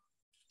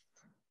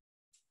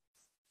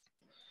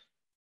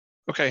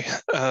 Okay,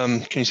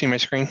 can you see my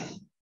screen?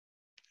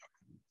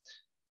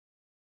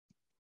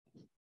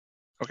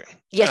 Okay.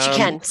 Yes, you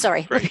can.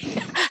 Sorry.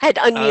 I had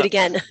to unmute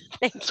again.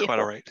 Thank you. That's quite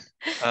all right.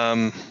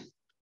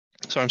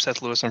 So I'm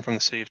Seth Lewis. I'm from the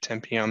City of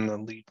Tempe. I'm the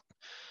lead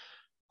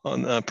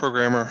on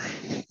programmer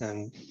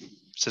and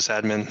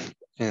sysadmin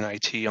in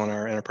IT on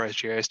our enterprise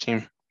GIS team.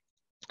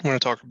 I'm going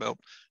to talk about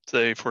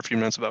today for a few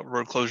minutes about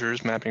road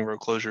closures, mapping road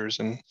closures.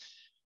 And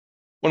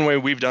one way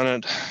we've done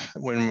it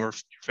when we're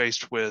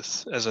faced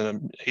with, as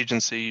an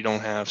agency, you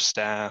don't have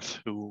staff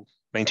who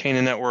maintain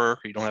a network,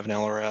 or you don't have an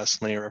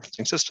LRS, linear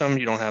referencing system,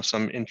 you don't have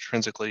some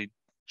intrinsically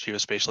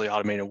geospatially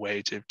automated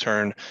way to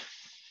turn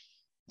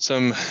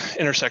some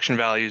intersection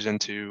values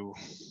into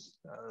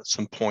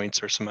some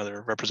points or some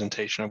other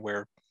representation of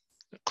where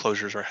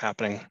closures are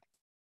happening.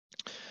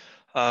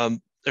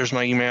 There's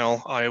my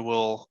email. I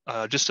will,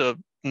 just a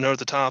note at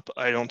the top,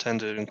 I don't tend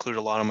to include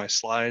a lot of my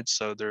slides.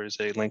 So there is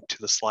a link to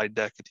the slide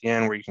deck at the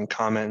end where you can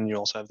comment, and you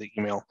also have the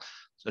email.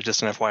 So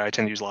just an FYI, I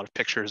tend to use a lot of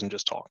pictures and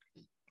just talk.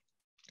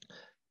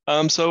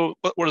 So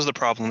what is the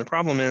problem? The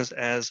problem is,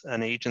 as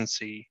an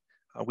agency,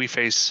 we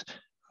face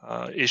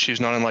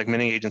issues not unlike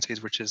many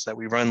agencies, which is that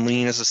we run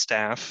lean as a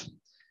staff.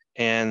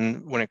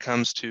 And when it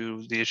comes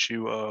to the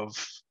issue of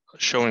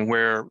showing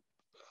where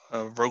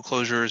road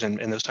closures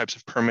and those types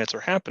of permits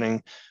are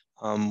happening,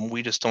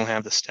 we just don't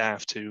have the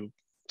staff to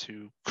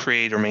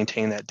create or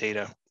maintain that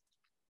data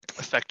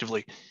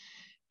effectively.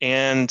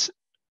 And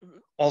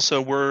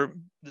also,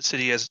 the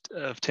city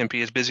of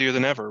Tempe is busier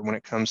than ever when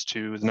it comes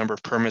to the number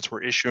of permits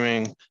we're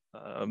issuing.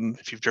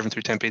 If you've driven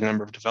through Tempe, the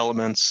number of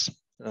developments,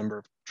 the number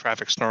of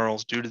traffic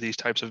snarls due to these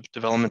types of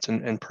developments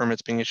and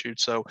permits being issued.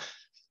 So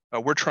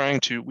we were trying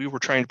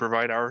to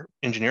provide our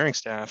engineering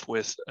staff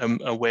with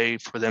a way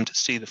for them to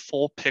see the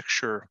full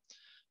picture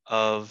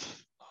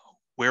of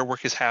where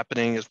work is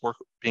happening, is work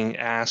being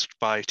asked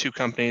by two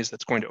companies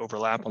that's going to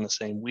overlap on the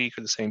same week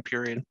or the same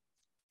period,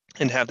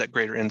 and have that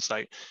greater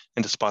insight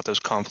and to spot those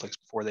conflicts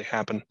before they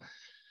happen.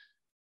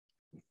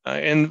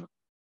 And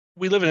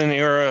we live in an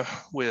era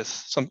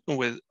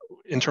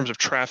in terms of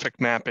traffic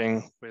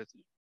mapping, with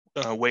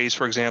ways,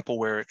 for example,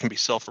 where it can be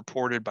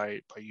self-reported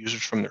by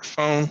users from their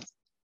phone.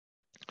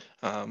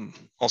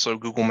 Also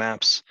Google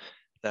Maps,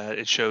 that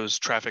it shows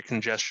traffic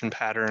congestion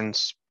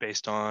patterns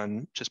based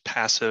on just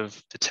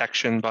passive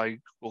detection by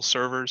Google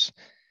servers.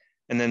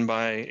 And then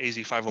by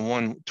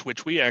AZ501, to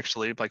which we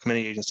actually, like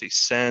many agencies,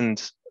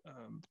 send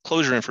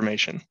closure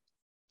information.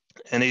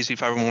 And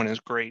AZ501 is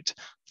great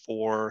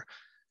for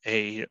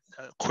a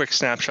quick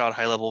snapshot,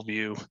 high-level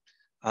view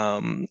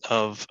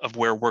of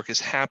where work is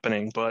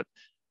happening. But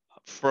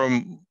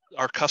from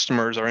our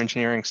customers, our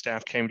engineering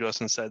staff came to us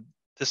and said,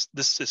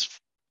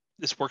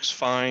 this works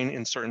fine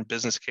in certain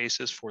business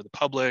cases for the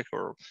public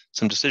or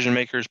some decision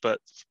makers, but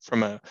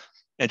from a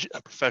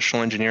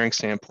professional engineering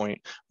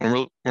standpoint,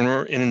 when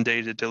we're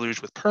inundated,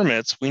 deluged with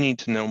permits, we need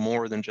to know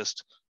more than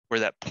just where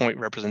that point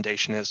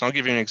representation is. And I'll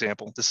give you an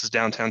example. This is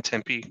downtown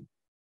Tempe,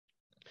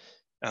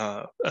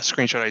 a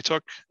screenshot I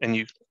took, and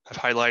you have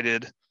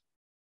highlighted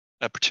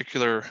a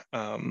particular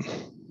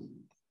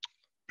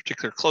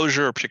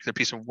closure, or particular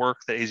piece of work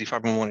that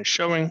AZ511 is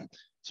showing.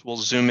 So we'll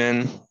zoom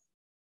in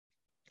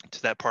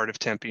to that part of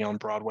Tempe on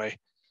Broadway.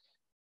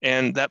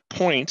 And that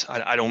point,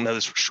 I don't know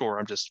this for sure,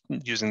 I'm just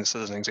using this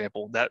as an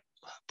example, that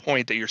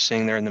point that you're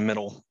seeing there in the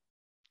middle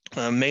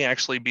may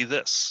actually be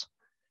this.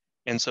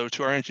 And so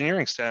to our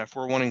engineering staff,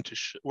 we're wanting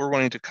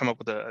to come up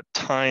with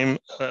an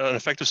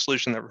effective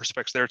solution that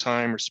respects their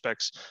time,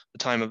 respects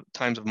the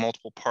times of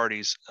multiple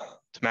parties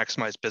to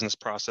maximize business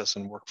process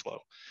and workflow.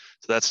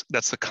 So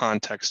that's the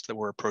context that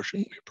we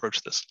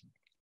approach this.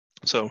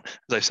 So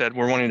as I said,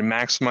 we're wanting to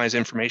maximize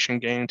information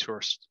gain to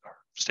our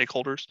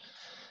stakeholders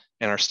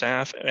and our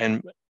staff,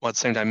 and while at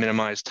the same time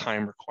minimize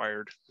time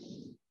required.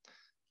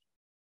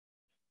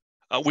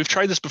 We've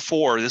tried this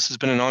before. This has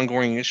been an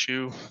ongoing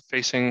issue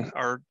facing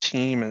our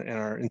team and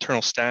our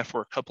internal staff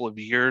for a couple of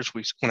years.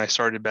 When I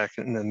started back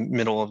in the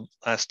middle of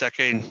last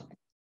decade,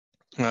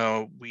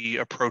 we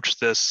approached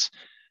this.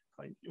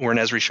 We're an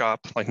Esri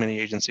shop, like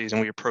many agencies,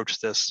 and we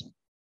approached this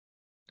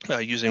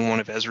using one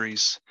of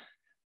Esri's.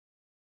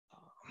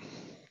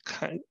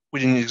 We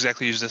didn't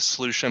exactly use this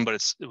solution, but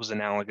it was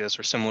analogous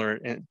or similar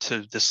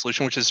to this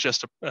solution, which is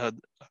just an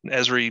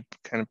Esri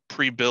kind of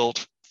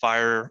pre-built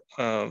fire,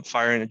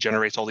 and it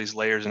generates all these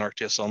layers in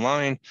ArcGIS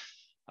Online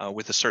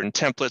with a certain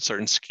template,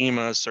 certain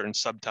schemas, certain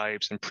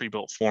subtypes, and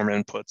pre-built form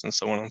inputs, and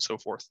so on and so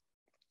forth.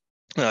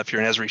 If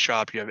you're an Esri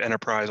shop, you have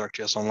Enterprise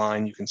ArcGIS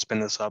Online, you can spin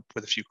this up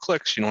with a few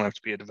clicks. You don't have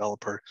to be a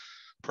developer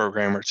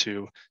programmer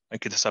to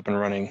get this up and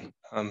running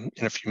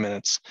in a few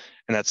minutes.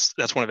 And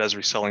that's one of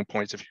Esri's selling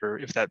points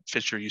if that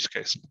fits your use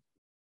case.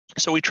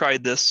 So we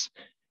tried this,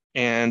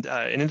 and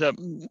it ended up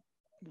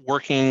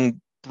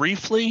working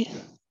briefly,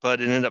 but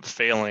it ended up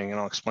failing, and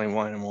I'll explain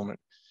why in a moment.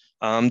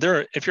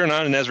 If you're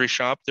not an Esri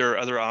shop, there are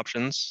other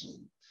options.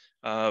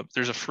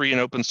 There's a free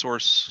and open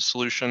source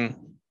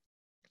solution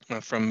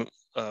from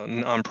a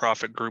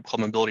nonprofit group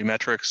called Mobility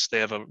Metrics. They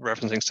have a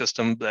referencing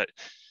system but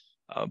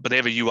they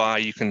have a UI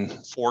you can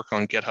fork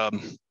on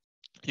GitHub.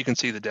 You can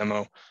see the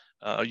demo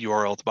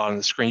URL at the bottom of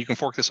the screen. You can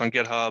fork this on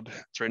GitHub.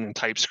 It's written in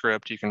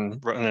TypeScript. You can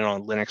run it on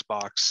a Linux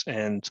box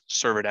and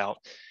serve it out.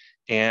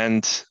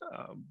 And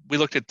we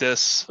looked at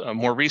this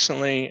more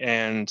recently,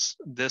 and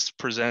this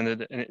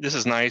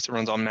is nice. It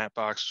runs on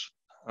Mapbox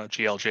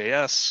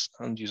GLJS,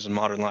 uses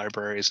modern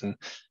libraries, and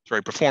it's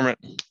very performant.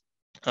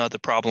 The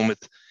problem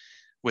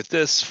with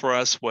this for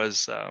us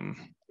was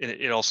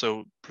it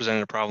also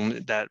presented a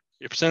problem that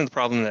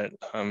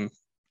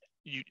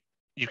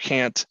you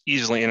can't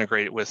easily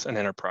integrate it with an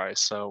enterprise.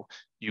 So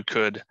you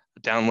could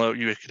have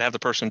the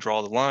person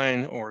draw the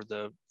line or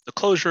the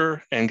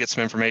closure and get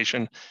some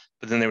information,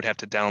 but then they would have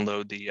to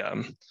download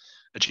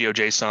a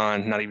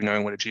GeoJSON, not even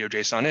knowing what a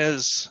GeoJSON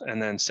is,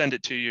 and then send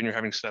it to you, and you're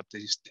having to set up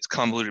these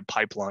convoluted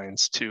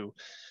pipelines to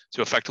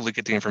effectively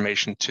get the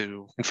information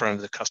in front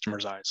of the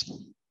customer's eyes.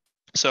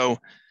 So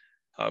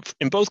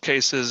in both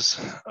cases,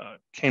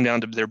 came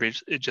down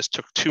to it just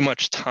took too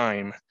much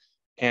time,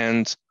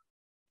 and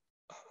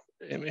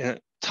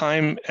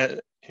time,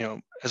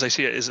 as I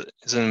see it,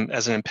 as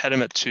an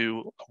impediment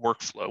to a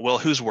workflow. Well,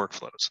 whose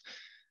workflows?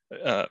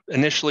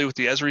 Initially, with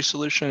the Esri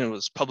solution, it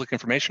was public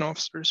information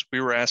officers.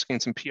 We were asking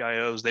some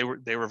PIOs.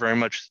 They were very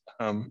much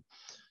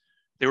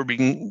they were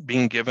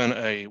being given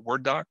a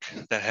Word doc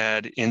that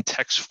had in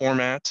text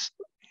format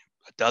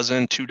 12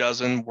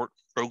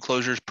 road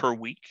closures per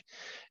week,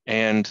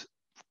 and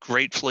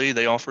gratefully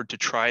they offered to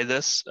try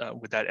this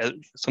with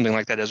something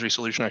like that Esri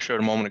solution I showed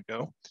a moment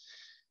ago.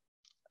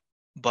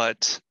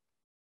 But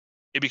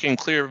it became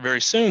clear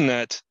very soon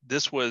that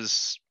this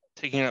was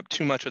taking up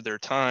too much of their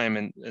time,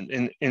 and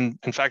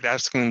in fact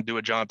asking them to do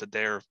a job that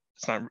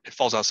it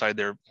falls outside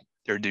their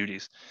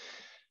duties.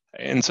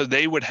 And so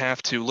they would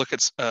have to look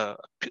at a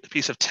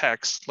piece of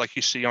text like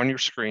you see on your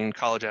screen,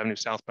 College Avenue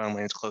southbound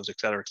lanes closed, et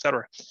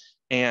cetera,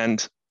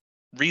 and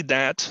read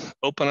that,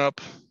 open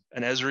up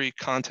an Esri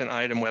content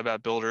item, web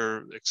app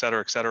builder, et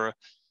cetera,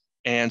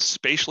 and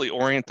spatially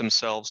orient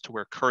themselves to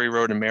where Curry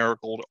Road and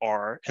Marigold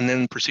are, and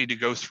then proceed to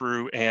go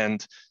through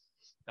and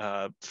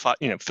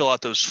fill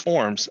out those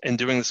forms. And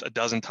doing this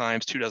 12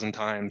 times, 24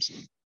 times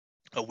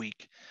a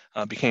week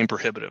became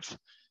prohibitive.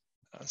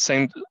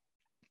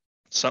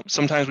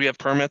 Sometimes we have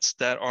permits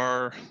that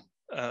are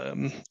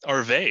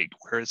vague,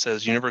 where it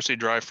says University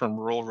Drive from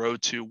Rural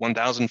Road to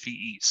 1,000 feet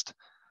east.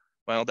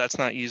 Well, that's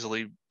not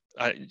easily.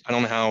 I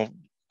don't know how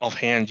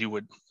offhand you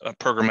would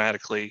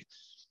programmatically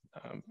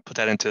put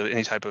that into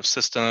any type of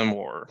system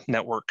or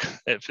network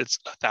if it's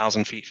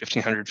 1,000 feet,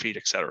 1,500 feet,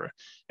 et cetera.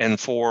 And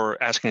for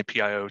asking a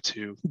PIO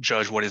to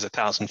judge what is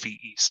 1,000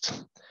 feet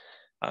east.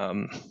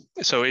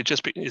 So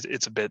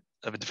it's a bit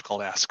of a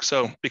difficult ask.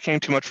 So it became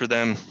too much for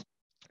them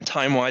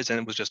time-wise, and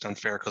it was just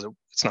unfair because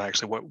it's not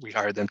actually what we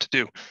hired them to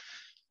do.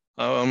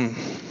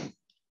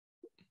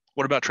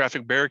 What about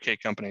traffic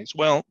barricade companies?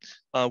 Well,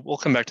 we'll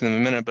come back to them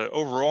in a minute, but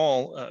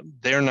overall,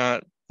 they're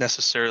not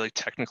necessarily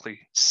technically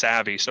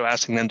savvy. So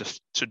asking them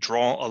to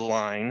draw a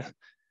line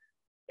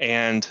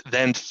and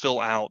then fill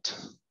out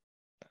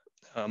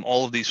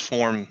all of these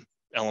form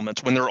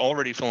elements when they're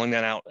already filling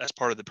that out as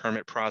part of the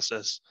permit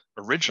process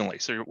originally.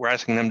 So we're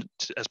asking them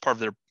to, as part of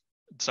their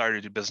desire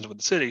to do business with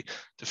the city,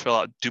 to fill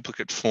out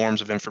duplicate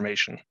forms of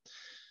information.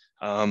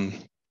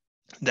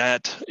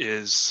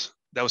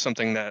 That was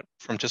something that,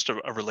 from just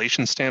a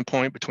relation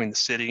standpoint between the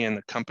city and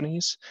the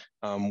companies,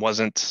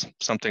 wasn't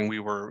something we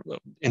were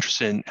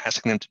interested in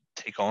asking them to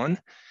take on.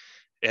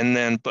 And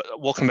then, but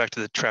we'll come back to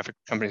the traffic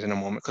companies in a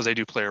moment because they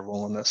do play a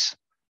role in this.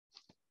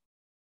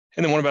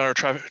 And then what about our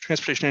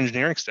transportation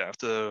engineering staff,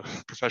 the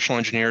professional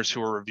engineers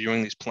who are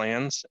reviewing these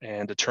plans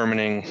and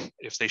determining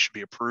if they should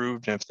be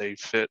approved and if they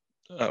fit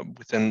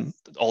within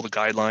all the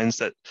guidelines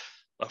that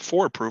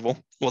for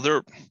approval? Well,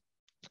 they're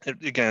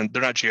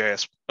not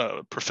GIS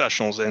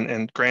professionals,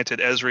 and granted,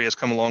 Esri has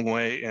come a long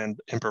way in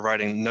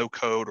providing no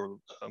code or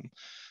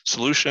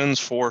solutions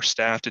for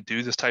staff to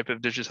do this type of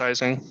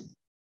digitizing,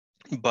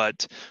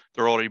 but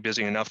they're already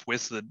busy enough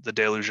with the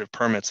deluge of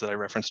permits that I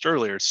referenced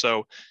earlier.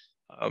 So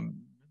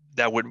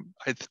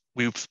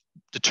we've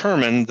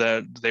determined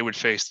that they would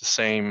face the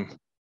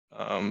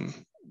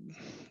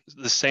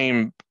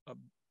same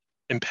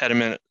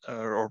impediment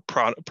or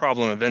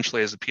problem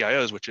eventually as the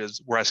PIOs, which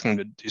is we're asking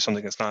them to do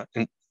something that's not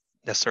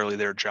necessarily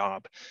their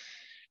job.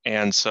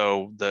 And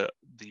so the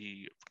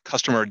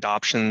customer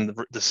adoption,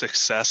 the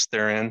success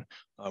therein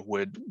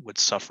would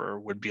suffer,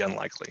 would be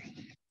unlikely.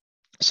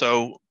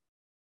 So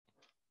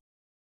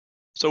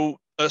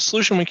a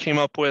solution we came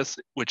up with,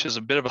 which is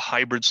a bit of a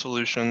hybrid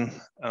solution,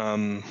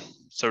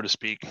 so to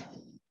speak,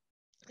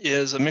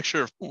 is a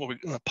mixture of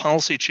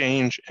policy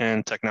change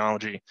and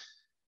technology.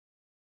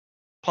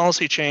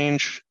 Policy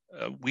change,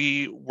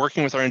 we,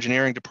 working with our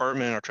engineering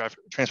department, our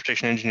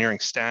transportation engineering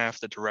staff,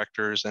 the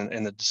directors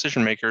and the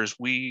decision makers,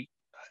 we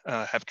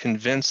have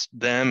convinced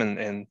them,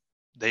 and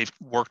they've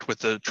worked with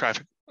the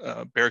traffic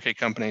barricade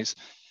companies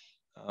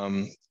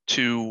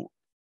to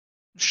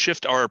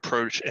shift our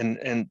approach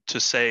and to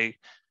say,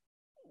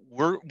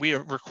 we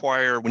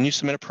require, when you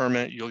submit a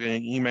permit, you'll get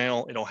an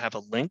email, it'll have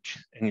a link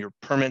and your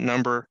permit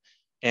number,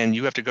 and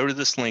you have to go to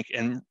this link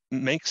and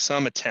make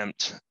some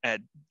attempt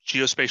at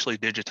geospatially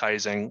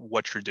digitizing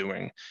what you're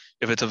doing.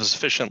 If it's of a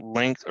sufficient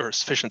length or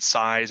sufficient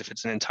size, if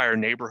it's an entire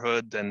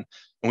neighborhood, then,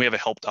 and we have a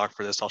help doc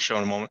for this, I'll show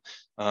in a moment,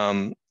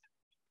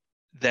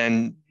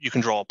 then you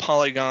can draw a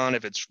polygon.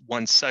 If it's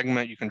one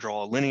segment, you can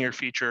draw a linear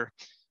feature.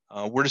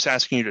 We're just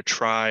asking you to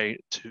try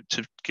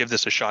to give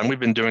this a shot. And we've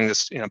been doing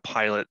this in a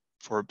pilot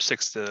for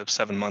 6 to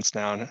 7 months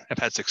now, and have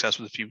had success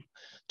with a few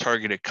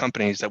targeted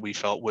companies that we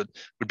felt would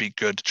be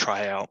good to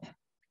try out.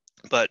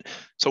 But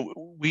so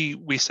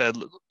we said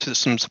to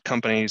some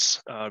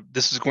companies,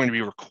 this is going to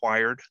be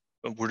required.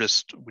 We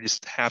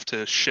just have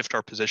to shift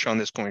our position on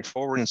this going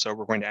forward, and so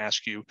we're going to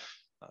ask you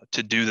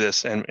to do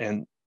this and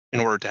in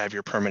order to have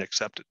your permit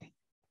accepted.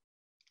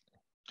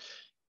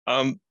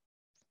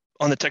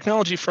 On the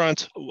technology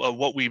front,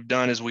 what we've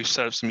done is we've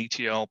set up some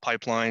ETL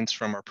pipelines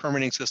from our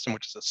permitting system,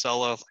 which is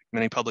Acela, like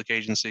many public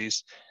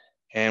agencies,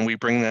 and we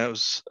bring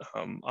those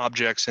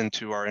objects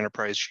into our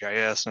enterprise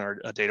GIS and our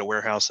data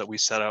warehouse that we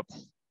set up.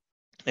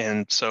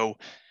 And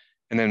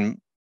then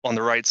on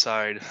the right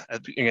side,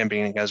 again,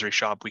 being an Esri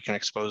shop, we can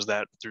expose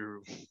that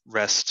through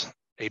REST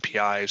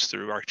APIs,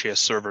 through ArcGIS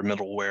server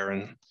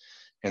middleware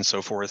and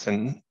so forth,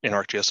 and in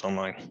ArcGIS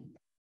Online.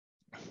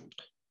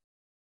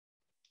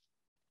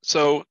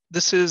 So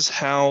this is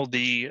how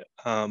this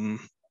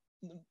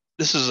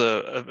is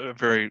a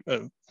very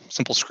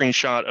simple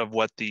screenshot of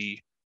what the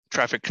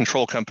traffic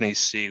control companies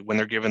see when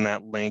they're given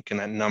that link and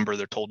that number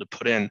they're told to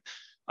put in.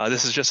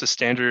 This is just a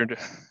standard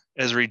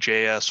Esri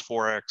JS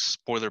 4X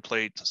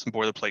boilerplate, some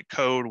boilerplate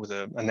code with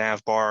a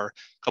nav bar, a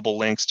couple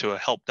links to a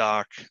help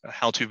doc, a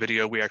how-to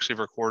video we actually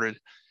recorded.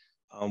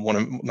 One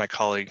of my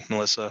colleague,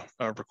 Melissa,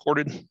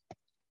 recorded.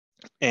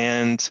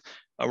 And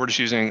we're just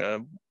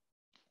using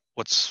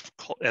what's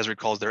called, Esri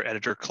calls their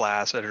editor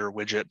class, editor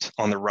widget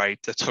on the right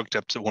that's hooked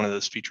up to one of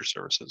those feature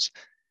services.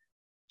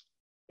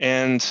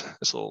 And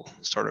this will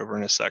start over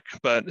in a sec,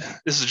 but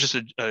this is just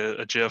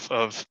a GIF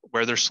of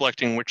where they're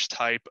selecting which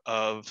type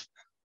of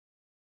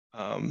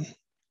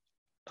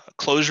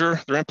closure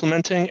they're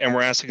implementing, and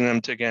we're asking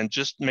them to, again,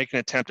 just make an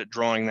attempt at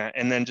drawing that,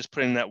 and then just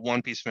put in that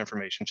one piece of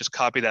information. Just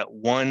copy that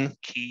one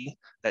key,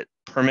 that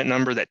permit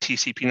number, that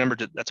TCP number.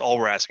 That's all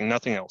we're asking,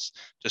 nothing else.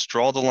 Just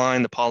draw the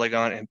line, the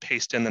polygon, and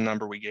paste in the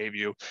number we gave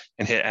you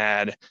and hit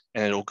add,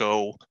 and it'll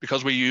go,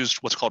 because we used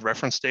what's called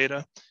reference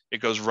data,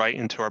 it goes right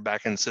into our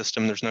backend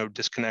system. There's no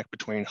disconnect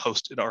between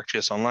hosted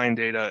ArcGIS Online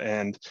data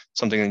and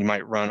something that you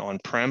might run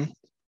on-prem.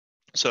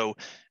 So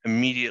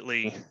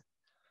immediately,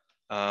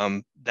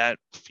 that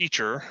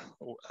feature,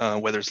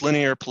 whether it's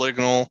linear,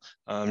 polygonal,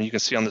 you can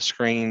see on the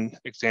screen,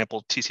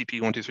 example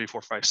TCP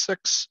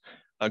 123456,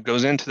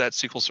 goes into that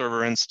SQL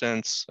Server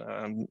instance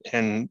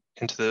and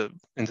into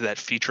that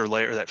feature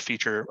layer, that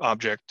feature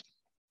object,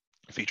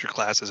 feature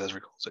classes as we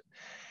call it,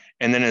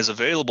 and then is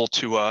available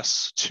to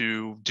us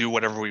to do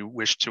whatever we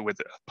wish to with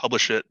it,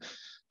 publish it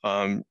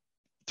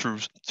through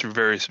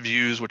various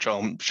views, which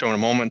I'll show in a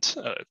moment,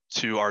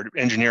 to our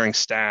engineering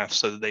staff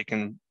so that they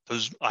can,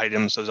 those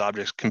items, those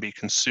objects can be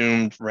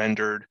consumed,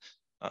 rendered,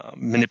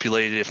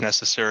 manipulated if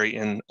necessary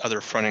in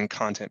other front-end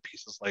content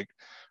pieces like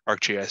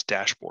ArcGIS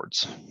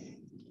dashboards.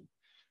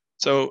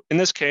 So in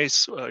this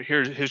case,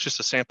 here's just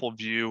a sample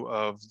view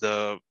of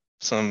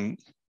some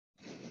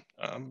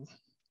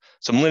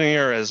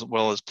linear as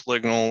well as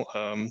polygonal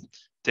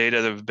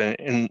data that have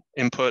been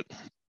input.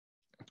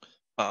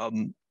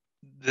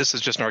 This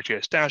is just an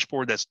ArcGIS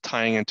dashboard that's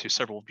tying into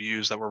several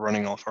views that we're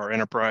running off our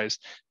enterprise.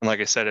 And like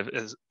I said,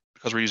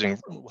 because we're using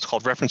what's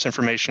called reference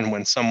information,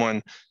 when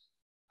someone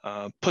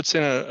puts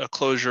in a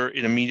closure,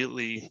 it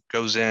immediately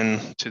goes in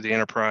to the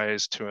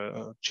enterprise to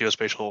a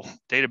geospatial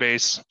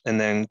database and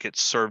then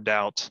gets served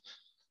out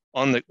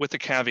with the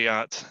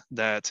caveat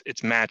that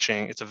it's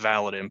matching, it's a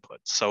valid input.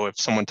 So if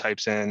someone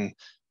types in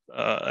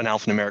an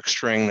alphanumeric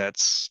string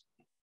that's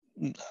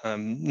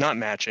not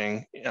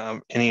matching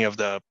any of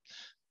the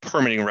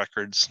permitting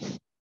records,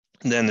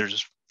 then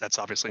that's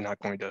obviously not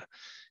going to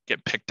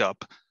get picked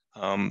up.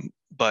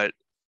 But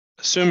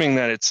assuming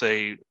that it's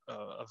a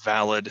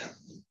valid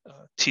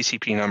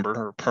TCP number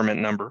or permit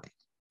number,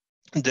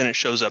 then it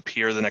shows up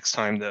here the next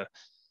time the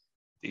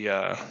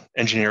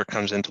engineer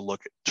comes in to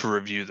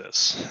review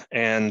this.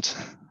 And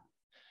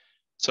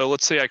so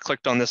let's say I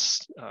clicked on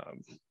this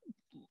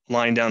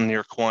line down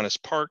near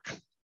Kiwanis Park.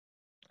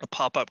 A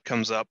pop-up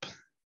comes up,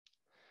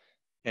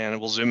 and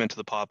we'll zoom into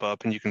the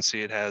pop-up, and you can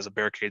see it has a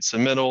barricade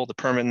submittal, the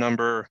permit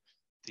number,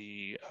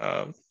 the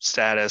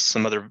status,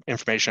 some other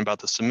information about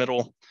the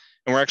submittal.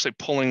 And we're actually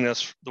pulling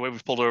this, the way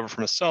we've pulled it over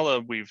from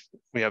Acela, we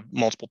have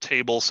multiple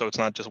tables, so it's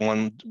not just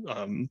one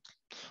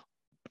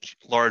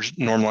large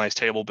normalized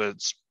table, but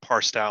it's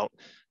parsed out.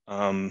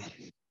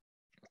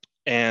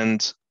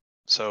 And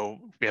so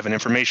we have an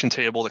information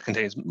table that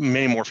contains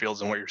many more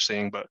fields than what you're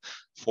seeing, but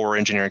for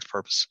engineering's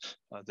purpose,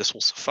 this will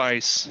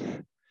suffice.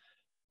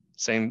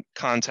 Same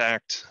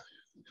contact,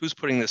 who's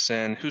putting this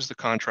in, who's the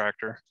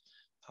contractor,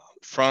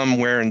 from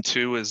where and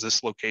to is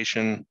this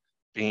location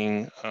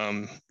being,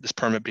 this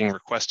permit being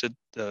requested,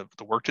 the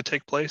work to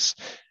take place,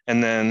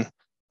 and then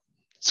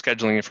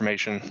scheduling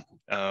information.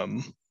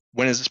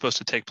 When is it supposed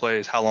to take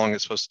place? How long is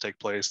it supposed to take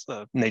place?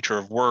 The nature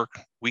of work,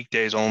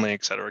 weekdays only,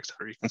 et cetera, et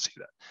cetera. You can see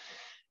that.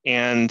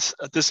 And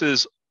this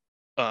is,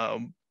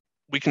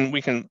 we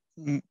can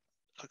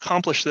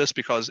accomplish this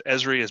because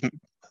Esri has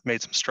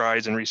made some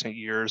strides in recent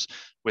years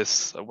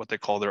with what they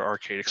call their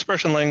arcade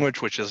expression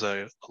language, which is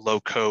a low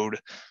code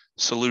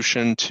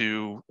solution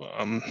to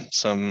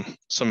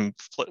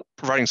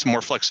providing some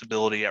more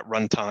flexibility at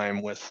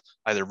runtime with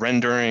either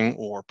rendering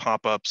or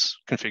pop-ups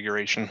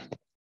configuration.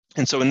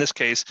 And so in this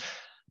case,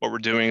 what we're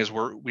doing is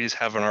we just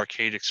have an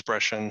arcade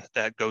expression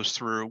that goes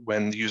through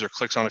when the user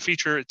clicks on a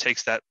feature, it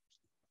takes that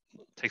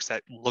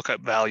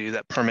lookup value,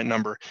 that permit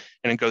number,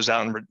 and it goes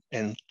out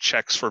and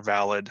checks for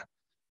valid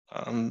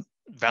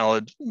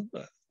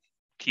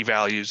key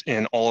values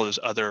in all of those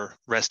other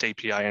REST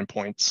API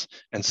endpoints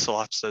and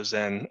slots those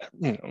in,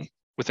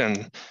 within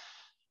a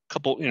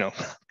couple, a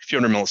few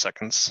hundred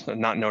milliseconds,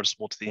 not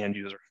noticeable to the end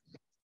user.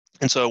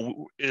 And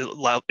so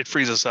it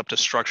frees us up to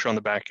structure on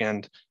the back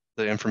end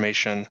the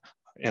information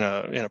in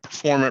a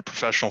performant,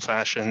 professional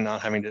fashion,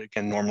 not having to,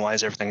 again,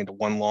 normalize everything into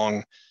one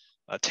long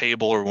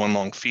table or one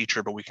long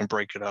feature, but we can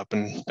break it up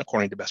and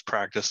according to best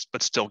practice,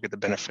 but still get the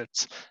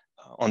benefits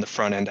on the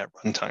front end at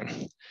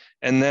runtime.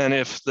 And then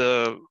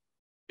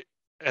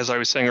as I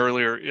was saying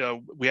earlier,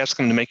 we ask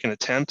them to make an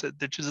attempt at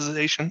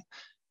digitization.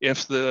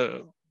 If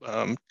the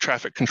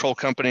traffic control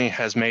company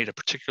has made a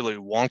particularly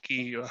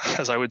wonky,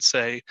 as I would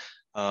say,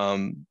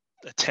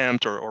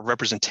 attempt or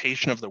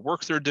representation of the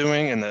work they're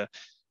doing, and the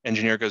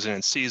engineer goes in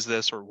and sees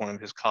this, or one of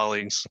his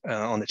colleagues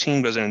on the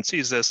team goes in and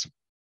sees this,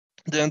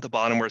 then at the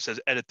bottom where it says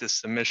edit this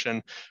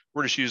submission,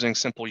 we're just using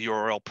simple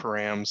URL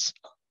params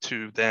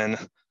to then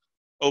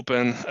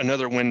open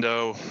another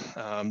window.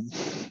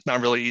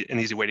 Not really an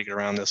easy way to get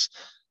around this,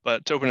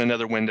 but to open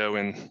another window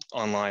in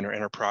online or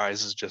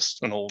enterprise is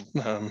just an old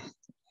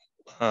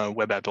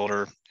web app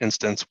builder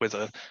instance with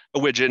a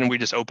widget, and we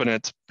just open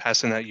it,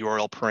 pass in that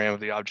URL param of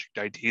the object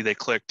ID they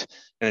clicked,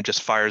 and it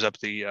just fires up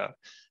the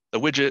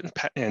widget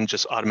and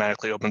just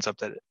automatically opens up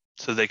that,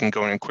 so they can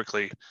go in and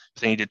quickly,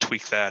 if they need to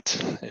tweak that,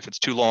 if it's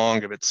too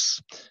long, if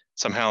it's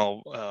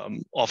somehow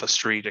off a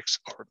street or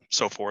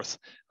so forth,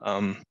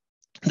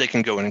 they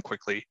can go in and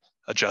quickly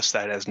adjust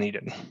that as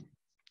needed.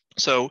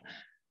 So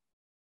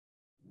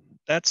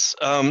that's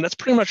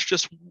pretty much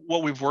just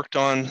what we've worked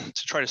on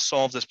to try to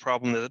solve this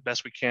problem the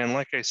best we can.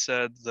 Like I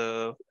said,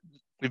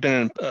 we've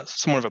been in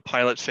somewhat of a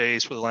pilot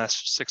phase for the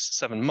last 6 to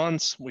 7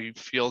 months. We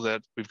feel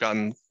that we've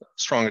gotten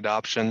strong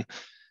adoption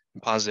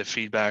and positive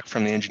feedback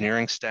from the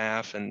engineering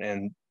staff,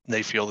 and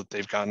they feel that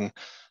they've gotten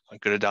a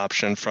good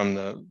adoption from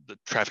the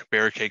traffic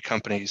barricade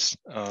companies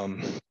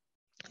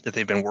that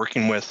they've been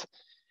working with.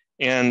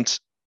 And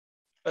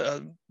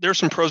there's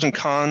some pros and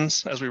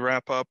cons as we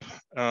wrap up.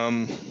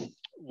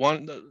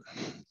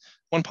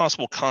 One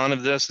possible con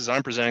of this is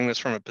I'm presenting this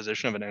from a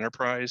position of an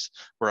enterprise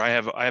where I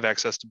have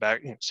access to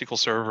SQL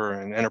Server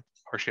and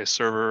ArcGIS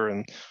Server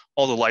and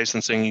all the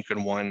licensing you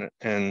can want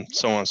and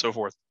so on and so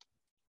forth.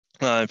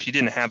 If you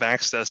didn't have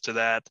access to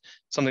that,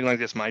 something like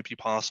this might be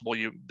possible.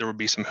 There would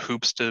be some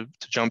hoops to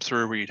jump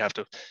through where you'd have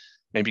to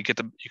maybe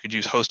you could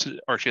use hosted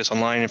ArcGIS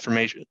Online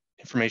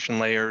information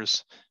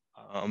layers,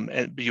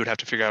 but you would have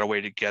to figure out a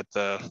way to get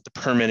the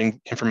permitting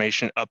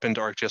information up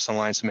into ArcGIS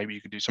Online. So maybe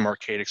you could do some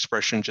arcade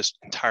expression just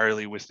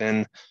entirely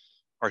within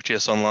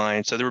ArcGIS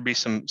Online. So there would be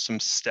some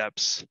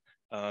steps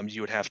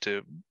you would have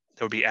to,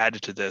 that would be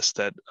added to this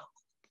that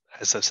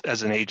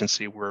as an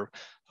agency, we're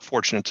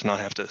fortunate to not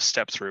have to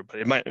step through, but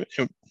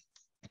it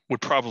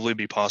would probably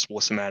be possible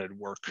with some added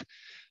work.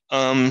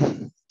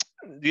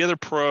 The other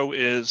pro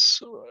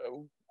is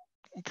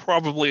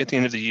probably at the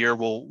end of the year,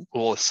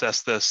 we'll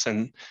assess this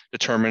and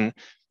determine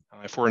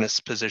if we're in a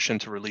position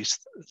to release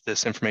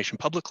this information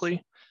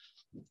publicly.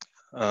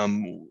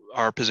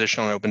 Our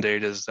position on open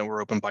data is that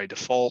we're open by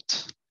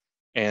default.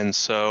 And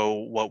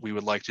so what we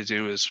would like to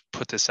do is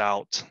put this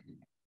out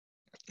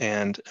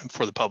and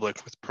for the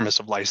public with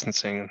permissive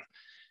licensing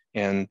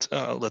and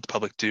let the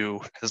public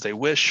do as they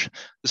wish.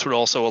 This would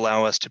also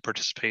allow us to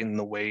participate in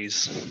the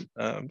WAYS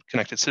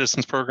Connected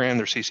Citizens Program,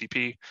 their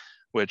CCP,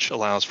 which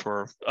allows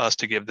for us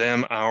to give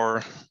them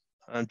our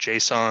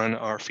JSON,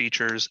 our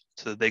features,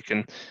 so that they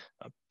can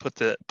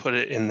put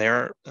it in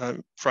their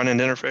front-end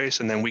interface,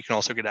 and then we can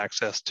also get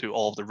access to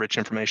all of the rich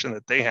information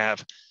that they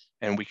have,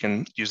 and we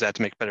can use that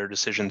to make better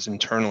decisions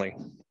internally.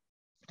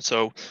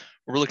 So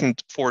we're looking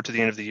forward to the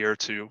end of the year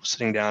to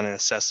sitting down and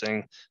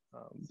assessing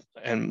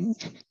and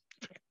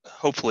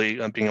hopefully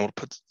being able to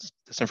put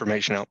this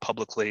information out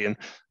publicly and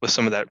with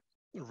some of that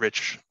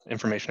rich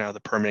information out of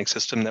the permitting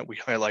system that we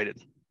highlighted.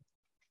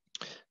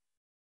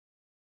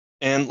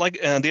 And like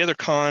the other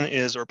con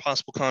is, or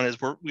possible con is,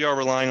 we are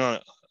relying on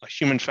a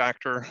human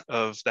factor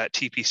of that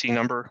TPC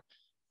number.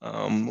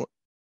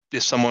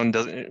 If someone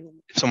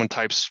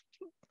types,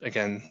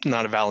 again,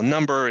 not a valid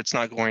number, it's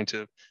not going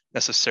to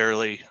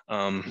necessarily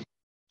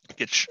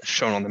get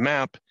shown on the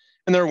map.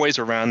 And there are ways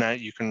around that.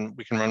 We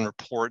can run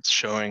reports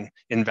showing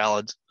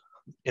invalid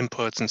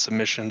inputs and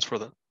submissions for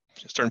a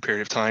certain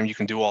period of time. You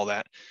can do all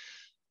that.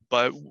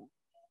 But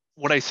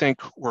what I think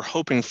we're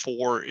hoping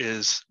for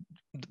is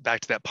back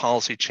to that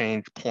policy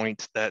change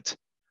point, that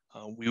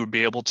we would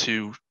be able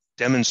to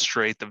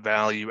demonstrate the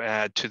value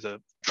add to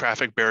the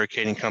traffic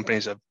barricading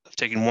companies of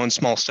taking one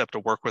small step to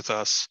work with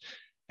us,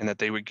 and that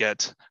they would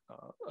get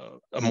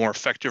a more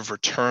effective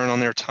return on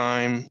their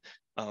time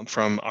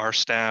from our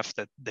staff,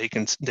 that they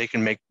can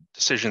make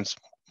decisions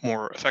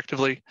more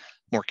effectively,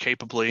 more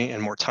capably,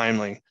 and more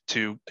timely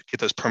to get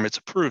those permits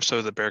approved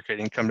so the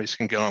barricading companies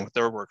can get on with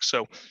their work.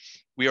 So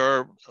we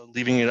are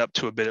leaving it up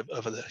to a bit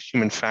of the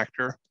human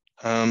factor.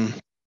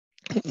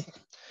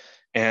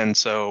 And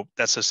so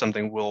that's just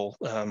something we'll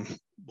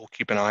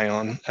keep an eye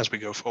on as we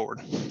go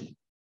forward.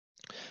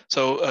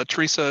 So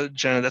Teresa,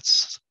 Jenna,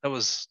 that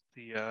was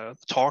the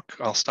talk.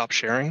 I'll stop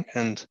sharing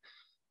and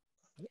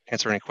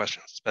answer any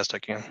questions as best I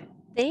can.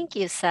 Thank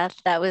you, Seth.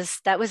 That was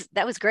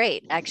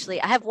great.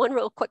 Actually, I have one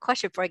real quick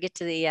question before I get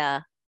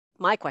to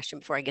my question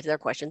before I get to their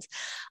questions.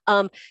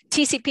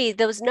 TCP,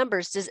 those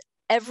numbers, does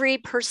every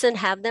person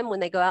have them when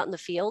they go out in the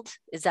field?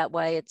 Is that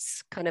why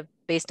it's kind of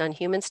based on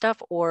human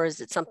stuff, or is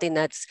it something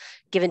that's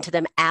given to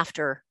them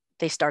after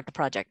they start the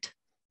project?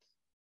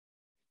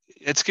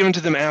 It's given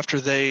to them after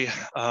they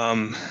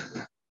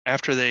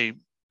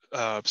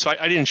so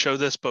I didn't show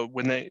this, but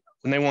when they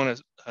want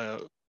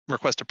to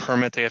request a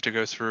permit, they have to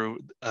go through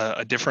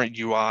a different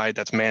UI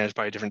that's managed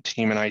by a different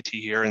team in IT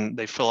here, and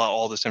they fill out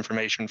all this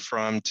information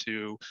from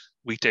to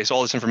weekdays.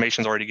 All this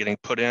information is already getting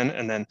put in,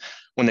 and then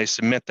when they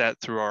submit that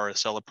through our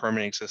Acela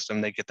permitting system,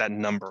 they get that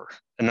number.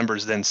 The number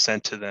is then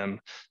sent to them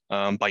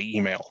by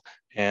email,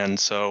 and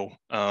so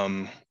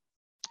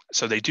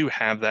so they do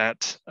have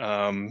that.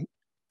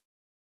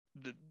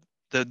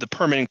 The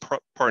permitting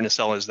part in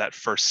Acela is that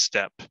first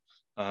step,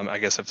 I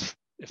guess, if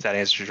that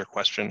answers your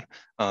question.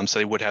 So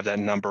they would have that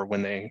number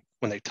when they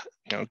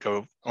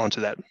go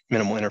onto that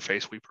minimal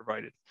interface we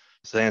provided.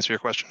 Does that answer your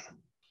question?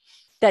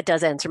 That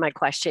does answer my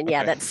question. Yeah,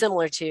 okay. That's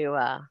similar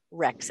to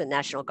RECs and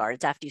National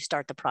Guards. After you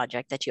start the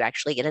project, that you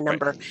actually get a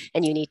number, right,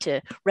 and you need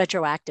to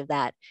retroactive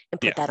that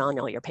and put that on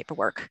all your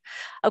paperwork.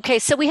 Okay,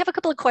 so we have a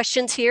couple of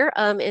questions here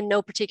in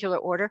no particular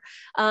order.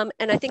 And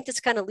I think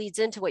this kind of leads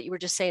into what you were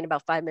just saying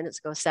about 5 minutes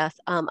ago, Seth,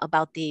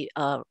 about the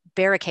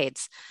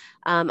barricades.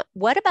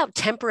 What about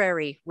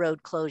temporary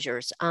road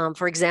closures?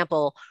 For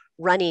example,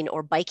 running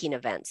or biking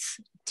events.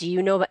 Do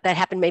you know that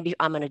happened? Maybe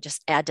I'm going to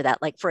just add to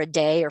that, like for a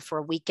day or for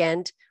a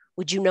weekend.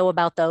 Would you know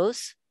about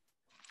those?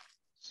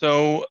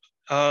 So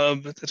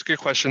that's a good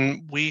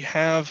question. We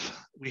have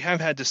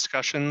had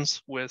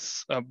discussions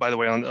with, by the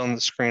way, on the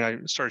screen, I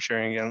started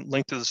sharing again,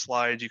 link to the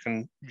slide, you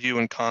can view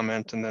and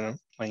comment, and then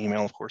my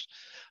email, of course.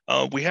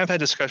 We have had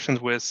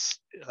discussions with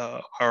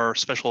our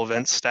special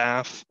events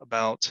staff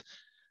about,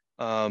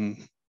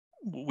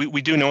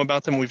 we do know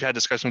about them. We've had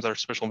discussions with our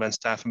special events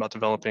staff about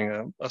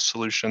developing a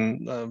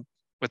solution.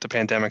 With the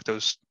pandemic,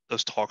 those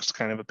talks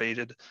kind of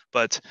abated,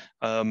 but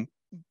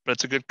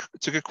it's a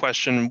good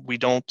question.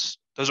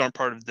 Those aren't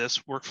part of this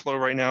workflow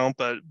right now,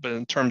 but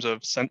in terms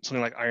of something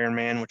like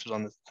Ironman, which is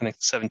on I think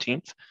the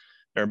 17th,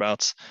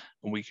 thereabouts,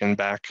 a weekend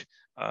back.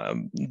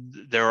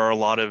 There are a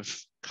lot of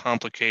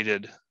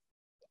complicated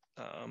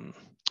road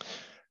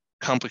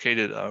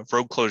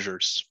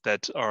closures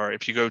that are,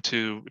 if you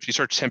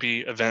search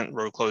Tempe event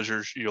road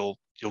closures, you'll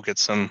get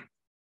some,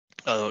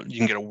 you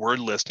can get a word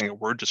listing, a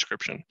word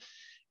description.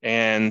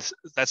 And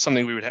that's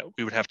something we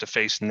would have to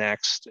face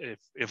next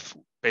if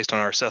based on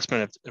our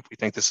assessment, if we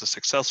think this is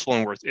successful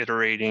and worth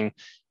iterating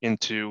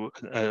into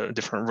a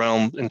different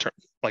realm,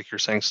 like you're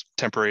saying,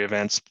 temporary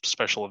events,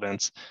 special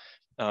events.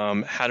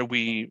 How do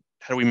we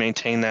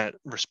maintain that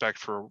respect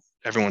for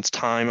everyone's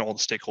time, all the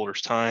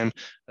stakeholders' time,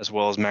 as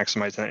well as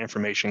maximizing that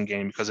information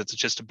gain, because it's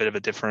just a bit of a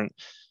different,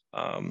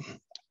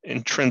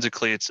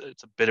 intrinsically, it's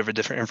a bit of a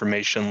different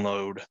information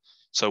load.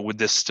 So would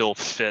this still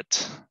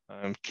fit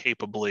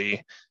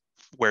capably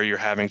where you're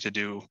having to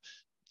do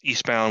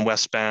eastbound,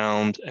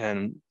 westbound,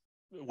 and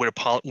would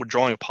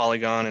drawing a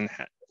polygon and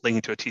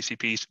linking to a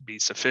TCP be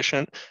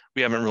sufficient?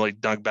 We haven't really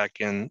dug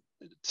back in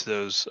to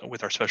those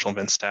with our special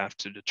event staff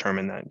to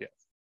determine that yet.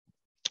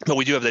 But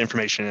we do have the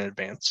information in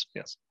advance,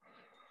 yes.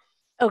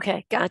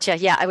 Okay, gotcha.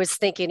 Yeah, I was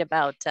thinking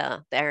about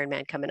the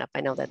Ironman coming up.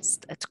 I know that's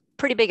a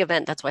pretty big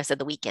event. That's why I said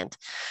the weekend.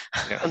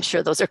 Yeah. I'm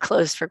sure those are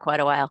closed for quite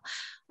a while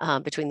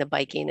between the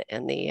biking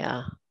and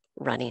the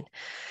running.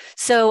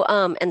 So,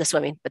 and the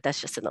swimming, but that's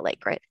just in the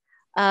lake, right?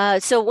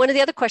 So one of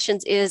the other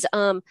questions is,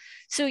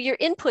 so your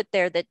input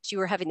there that you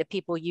were having the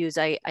people use,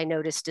 I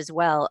noticed as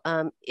well.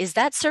 Is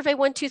that Survey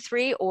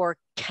 123, or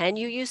can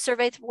you use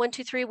Survey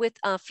 123 with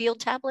field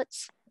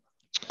tablets?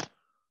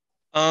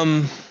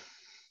 Or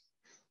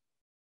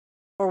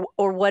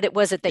what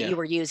was it that you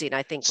were using,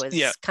 I think was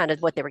kind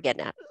of what they were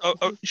getting at.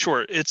 Oh,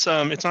 sure. It's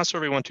not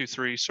Survey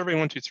 123. Survey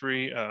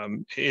 123,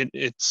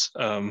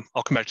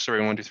 I'll come back to Survey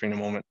 123 in a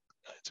moment.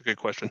 It's a good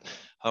question.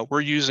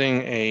 We're using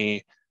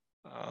the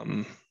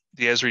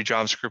Esri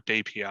JavaScript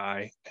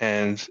API,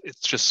 and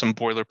it's just some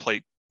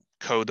boilerplate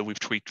code that we've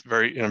tweaked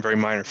in a very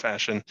minor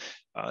fashion.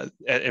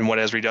 And what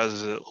Esri does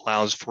is it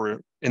allows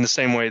for, in the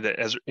same way that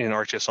as in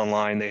ArcGIS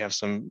Online, they have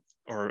some,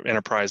 or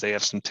Enterprise, they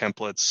have some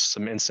templates,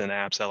 some instant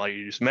apps that allow you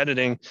to do some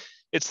editing.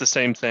 It's the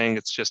same thing.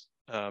 It's just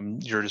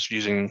you're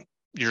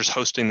just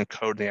hosting the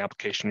code in the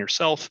application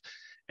yourself.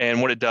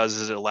 And what it does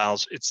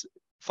is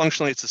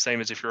functionally it's the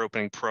same as if you're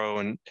opening Pro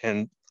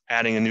and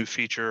adding a new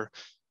feature,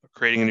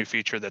 creating a new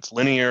feature that's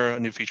linear, a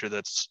new feature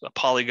that's a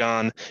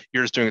polygon.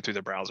 You're just doing it through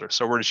the browser.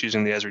 So we're just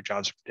using the Esri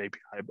JavaScript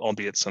API,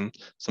 albeit some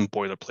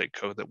boilerplate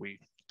code that we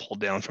pulled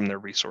down from their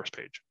resource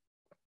page.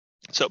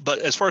 So, but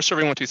as far as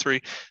Survey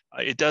 123,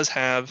 it does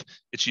have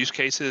its use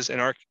cases.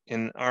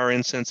 In our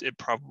instance, it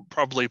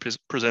probably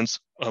presents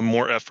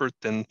more effort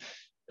than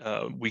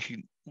we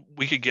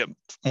could get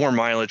more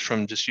mileage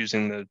from just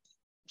using the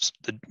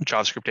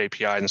JavaScript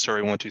API and the Survey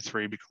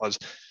 123, because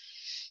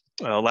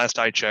last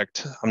I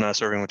checked, I'm not a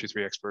Survey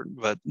 123 expert,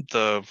 but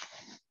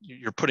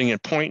you're putting in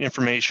point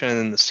information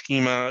and the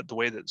schema, the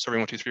way that Survey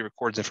 123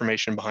 records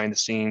information behind the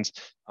scenes,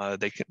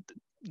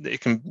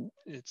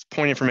 it's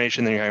point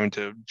information, then you're having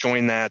to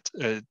join that.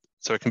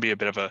 So it can be a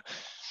bit of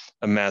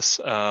a mess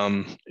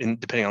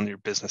depending on your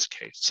business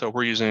case. So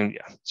we're using,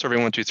 Survey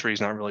 123 is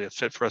not really a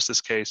fit for us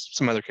this case.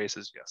 Some other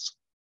cases, yes.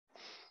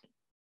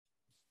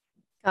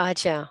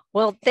 Gotcha.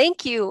 Well,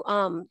 thank you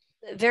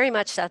very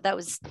much, Seth. That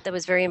was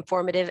very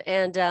informative.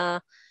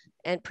 And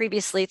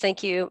previously,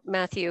 thank you,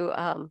 Matthew,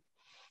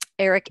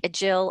 Eric,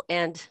 Jill,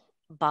 and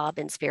Bob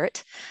in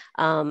spirit.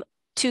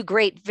 Two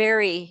great,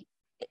 very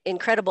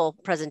incredible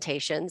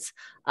presentations.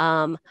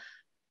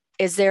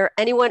 Is there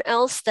anyone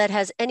else that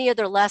has any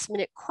other last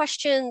minute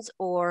questions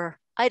or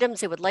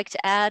items they would like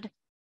to add?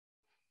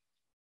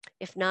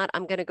 If not,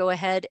 I'm going to go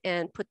ahead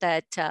and put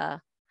that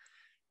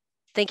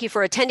thank you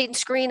for attending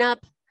screen up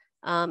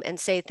and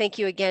say thank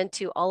you again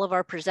to all of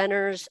our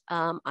presenters.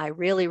 I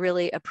really,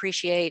 really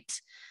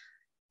appreciate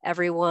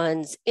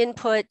everyone's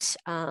input.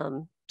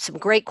 Some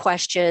great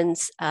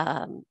questions,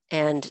 and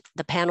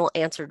the panel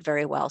answered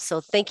very well. So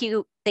thank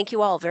you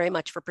all very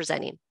much for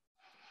presenting.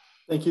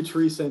 Thank you,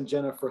 Teresa and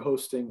Jenna, for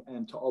hosting,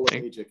 and to all of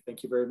AGIC.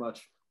 Thank you very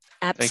much.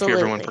 Absolutely. Thank you,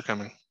 everyone, for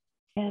coming.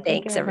 Yeah,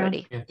 Thanks,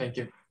 everybody. Yeah, thank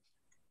you.